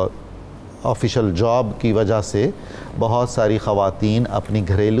آفیشل جاب کی وجہ سے بہت ساری خواتین اپنی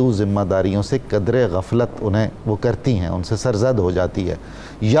گھریلو ذمہ داریوں سے قدر غفلت وہ کرتی ہیں، ان سے سرزد ہو جاتی ہے،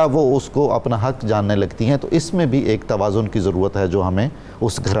 یا وہ اس کو اپنا حق جاننے لگتی ہیں. تو اس میں بھی ایک توازن کی ضرورت ہے جو ہمیں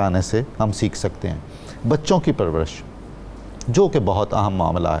اس گھرانے سے ہم سیکھ سکتے ہیں. بچوں کی پرورش، جو کہ بہت اہم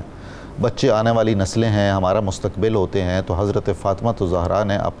معاملہ ہے. بچے آنے والی نسلیں ہیں، ہمارا مستقبل ہوتے ہیں. تو حضرت فاطمہ زہرا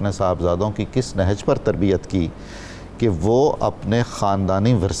نے اپنے صاحبزادوں کی کس نہج پر تربیت کی کہ وہ اپنے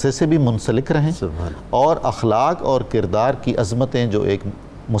خاندانی ورثے سے بھی منسلک رہیں، اور اخلاق اور کردار کی عظمتیں جو ایک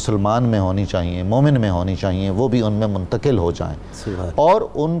مسلمان میں ہونی چاہیے، مومن میں ہونی چاہیے، وہ بھی ان میں منتقل ہو جائیں. اور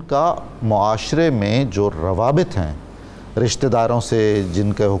ان کا معاشرے میں جو روابط ہیں، رشتہ داروں سے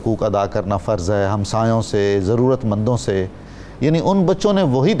جن کے حقوق ادا کرنا فرض ہے، ہمسایوں سے، ضرورت مندوں سے، یعنی ان بچوں نے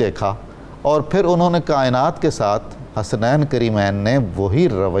وہی دیکھا، اور پھر انہوں نے کائنات کے ساتھ حسنین کریمین نے وہی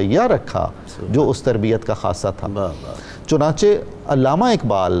رویہ رکھا جو اس تربیت کا خاصہ تھا. چنانچہ علامہ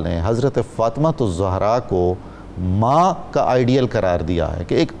اقبال نے حضرت فاطمہ زہرا کو ماں کا آئیڈیل قرار دیا ہے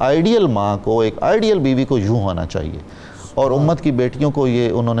کہ ایک آئیڈیل ماں کو، ایک آئیڈیل بیوی کو یوں ہونا چاہیے. اور امت کی بیٹیوں کو یہ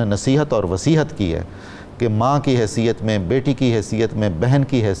انہوں نے نصیحت اور وصیحت کی ہے کہ ماں کی حیثیت میں، بیٹی کی حیثیت میں، بہن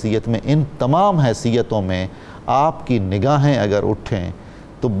کی حیثیت میں، ان تمام حیثیتوں میں آپ کی نگاہیں اگر اٹھیں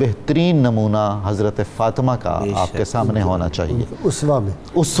تو بہترین نمونہ حضرت فاطمہ کا آپ کے سامنے ہونا چاہیے. اسوہ میں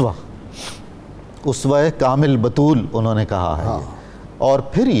اسوہ کامل بطول انہوں نے کہا ہے. اور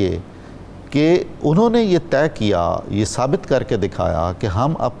پھر یہ کہ انہوں نے یہ طے کیا، یہ ثابت کر کے دکھایا کہ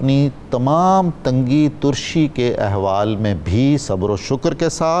ہم اپنی تمام تنگی ترشی کے احوال میں بھی صبر و شکر کے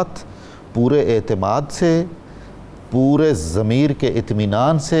ساتھ، پورے اعتماد سے، پورے ضمیر کے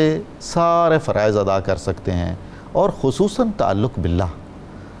اطمینان سے سارے فرائض ادا کر سکتے ہیں. اور خصوصاً تعلق باللہ،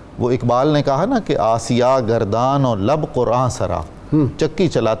 وہ اقبال نے کہا نا کہ آسیہ گردان اور لب قرآن سرا، چکی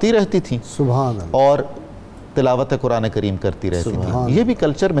چلاتی رہتی تھیں سبحان اللہ، اور تلاوت قرآن کریم کرتی رہتی تھیں. یہ بھی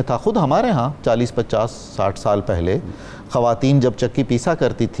کلچر میں تھا. خود ہمارے ہاں 40 50 60 سال پہلے خواتین جب چکی پیسا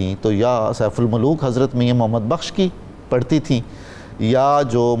کرتی تھیں تو یا سیف الملوک حضرت میاں محمد بخش کی پڑھتی تھیں، یا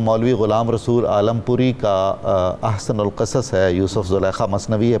جو مولوی غلام رسول عالم پوری کا احسن القصص ہے، یوسف زلیخا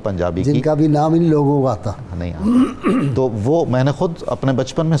مثنوی ہے پنجابی کی، جن کا بھی نام ان لوگوں کا تھا نہیں تو وہ میں نے خود اپنے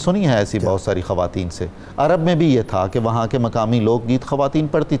بچپن میں سنی ہے ایسی بہت ساری خواتین سے. عرب میں بھی یہ تھا کہ وہاں کے مقامی لوک گیت خواتین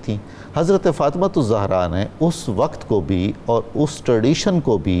پڑھتی تھیں. حضرت فاطمہ زہرا نے اس وقت کو بھی اور اس ٹریڈیشن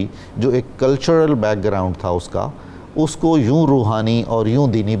کو بھی جو ایک کلچرل بیک گراؤنڈ تھا اس کو یوں روحانی اور یوں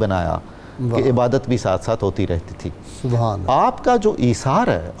دینی بنایا کہ عبادت بھی ساتھ ساتھ ہوتی رہتی تھی. سبحان آپ کا جو ایثار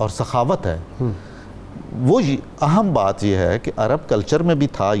ہے اور سخاوت ہے، وہ اہم بات یہ ہے کہ عرب کلچر میں بھی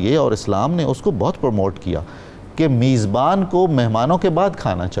تھا یہ، اور اسلام نے اس کو بہت پروموٹ کیا کہ میزبان کو مہمانوں کے بعد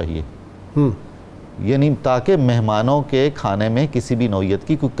کھانا چاہیے، یعنی تاکہ مہمانوں کے کھانے میں کسی بھی نوعیت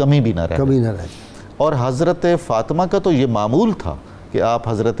کی کوئی کمی بھی نہ رہے۔ اور حضرت فاطمہ کا تو یہ معمول تھا کہ آپ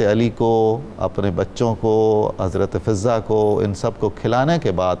حضرت علی کو، اپنے بچوں کو، حضرت فضہ کو، ان سب کو کھلانے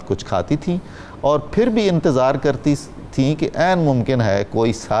کے بعد کچھ کھاتی تھیں، اور پھر بھی انتظار کرتی تھیں کہ عین ممکن ہے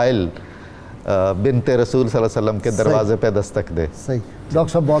کوئی سائل بنت رسول صلی اللہ علیہ وسلم کے دروازے پہ دستک دے۔ صحیح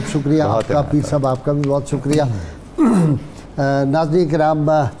ڈاکٹر صاحب، بہت شکریہ آپ کا، پیر صاحب آپ کا بھی بہت شکریہ۔ ناظرین کرام،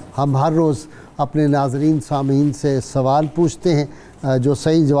 ہم ہر روز اپنے ناظرین سامعین سے سوال پوچھتے ہیں، جو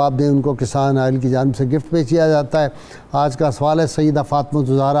صحیح جواب دیں ان کو کسان آئل کی جانب سے گفٹ پیش کیا جاتا ہے۔ آج کا سوال ہے سیدہ فاطمہ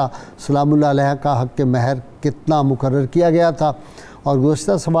الزہرا سلام اللہ علیہ کا حق مہر کتنا مقرر کیا گیا تھا؟ اور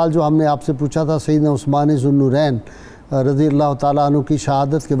گزشتہ سوال جو ہم نے آپ سے پوچھا تھا، سیدنا عثمان ذو النورین رضی اللہ تعالیٰ عنہ کی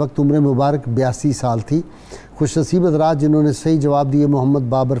شہادت کے وقت عمر مبارک 82 سال تھی۔ خوش نصیب حضرات جنہوں نے صحیح جواب دیے: محمد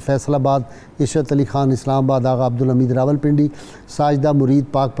بابر فیصل آباد، عشرت علی خان اسلام آباد، آغا عبدالحمید راول پنڈی، ساجدہ مرید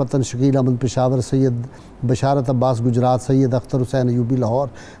پاک پتن، شکیل احمد پشاور، سید بشارت عباس گجرات، سید اختر حسین ایوبی لاہور،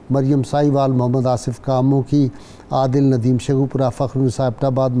 مریم سائیوال، محمد آصف کاموں کی، عادل ندیم شیخوپورہ، فخر النساء ایبٹ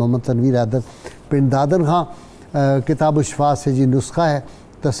آباد، محمد تنویر حیدر پنڈ دادن خاں۔ کتاب الشفاء سے جی نسخہ ہے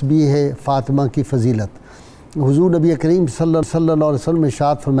تسبیح فاطمہ کی فضیلت۔ حضور نبی کریم صلی اللہ علیہ وسلم نے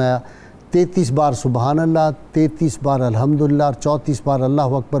ارشاد فرمایا 33 بار سبحان اللہ، 33 بار الحمدللہ اور 34 بار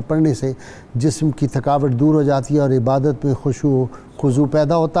اللہ اکبر پڑھنے سے جسم کی تھکاوٹ دور ہو جاتی ہے اور عبادت میں خشوع و خضوع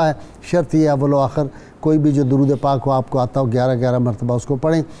پیدا ہوتا ہے۔ شرط یہ اول و آخر کوئی بھی جو درود پاک ہو آپ کو آتا ہو 11 مرتبہ اس کو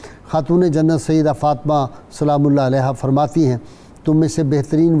پڑھیں۔ خاتون جنت سیدہ فاطمہ سلام اللہ علیہ فرماتی ہیں: تم میں سے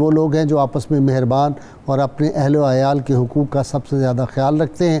بہترین وہ لوگ ہیں جو آپس میں مہربان اور اپنے اہل و عیال کے حقوق کا سب سے زیادہ خیال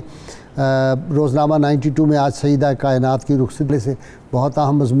رکھتے ہیں۔ روزنامہ 92 میں آج سیدہ کائنات کی رخصتی سے بہت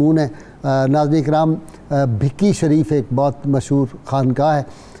اہم مضمون ہے۔ ناظرین کرام، بھکی شریف ایک بہت مشہور خانقاہ ہے،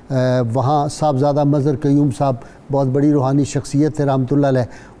 وہاں صاحبزادہ مظہر قیوم صاحب بہت بڑی روحانی شخصیت ہے رحمۃ اللہ علیہ،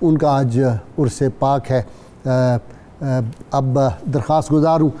 ان کا آج عرس پاک ہے۔ اب درخواست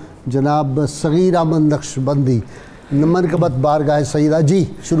گزار ہوں جناب صغیر احمد نقشبندی، منقبت بارگاہ سیدہ، جی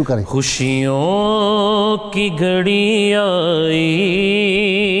شروع کریں۔ خوشیوں کی گھڑی آئی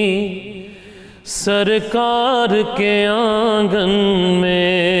سرکار کے آنگن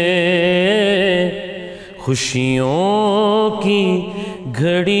میں، خوشیوں کی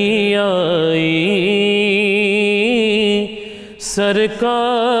گھڑی آئی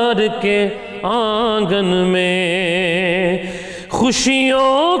سرکار کے آنگن میں،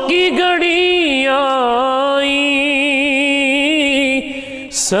 خوشیوں کی گھڑی آئی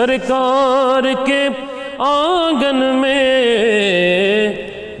سرکار کے آنگن میں،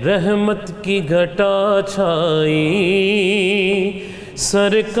 رحمت کی گھٹا چھائی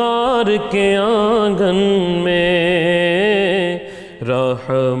سرکار کے آنگن میں،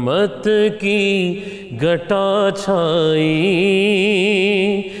 رحمت کی گھٹا چھائی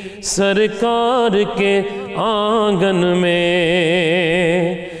سرکار کے آنگن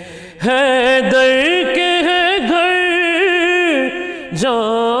میں، حیدر کے ہے گھر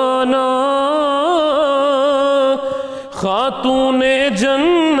جانا خاتون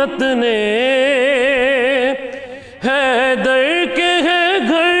جنت نے، حیدر کے ہے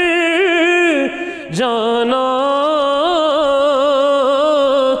گھر جانا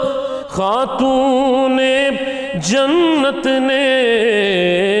خاتون جنت نے،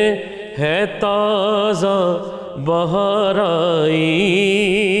 ہے تازہ بہار آئی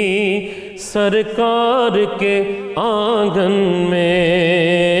سرکار کے آنگن میں،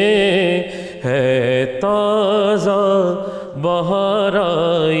 ہے تازہ بہار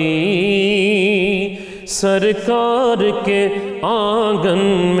آئی سرکار کے آنگن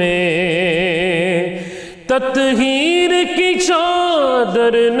میں، تطہیر کی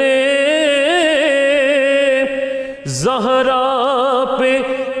چادر نے زہرا پہ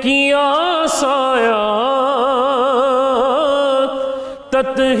کیا سایہ،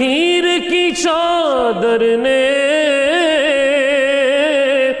 تطہیر کی چادر نے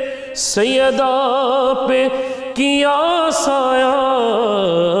سیدہ پہ کیا سایہ،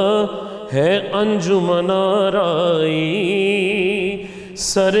 ہے انجمن آرائی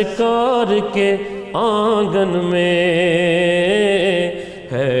سرکار کے آنگن میں،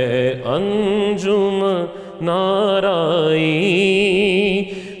 ہے انجمن آرائی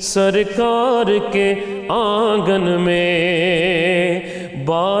سرکار کے آنگن میں،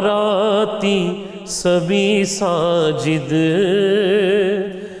 باراتی سبھی ساجد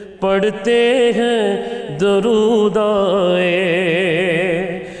پڑھتے ہیں درود آئے،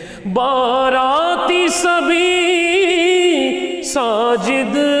 باراتی سبھی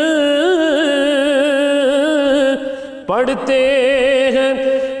ساجد پڑھتے ہیں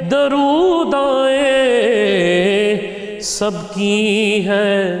درود آئے سب کی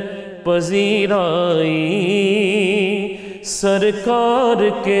ہے پذیرائی سرکار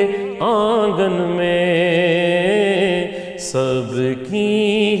کے آنگن میں سب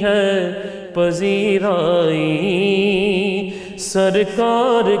کی ہے پذیرائی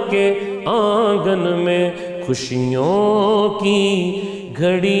سرکار کے آنگن میں خوشیوں کی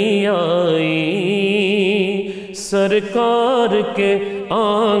گھڑی آئی سرکار کے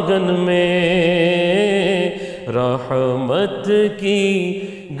آنگن میں رحمت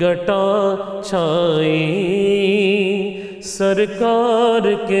کی گٹا چھائی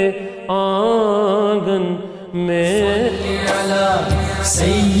سرکار کے آنگن میں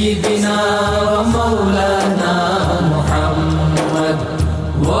سیدنا و مولانا محمد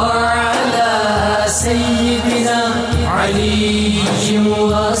وعلى سيدنا علي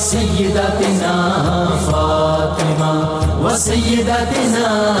وسيدتنا فاطمة وسيدتنا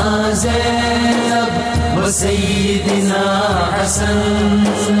زينب وسيدنا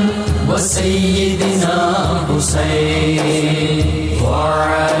حسن وسيدنا حسين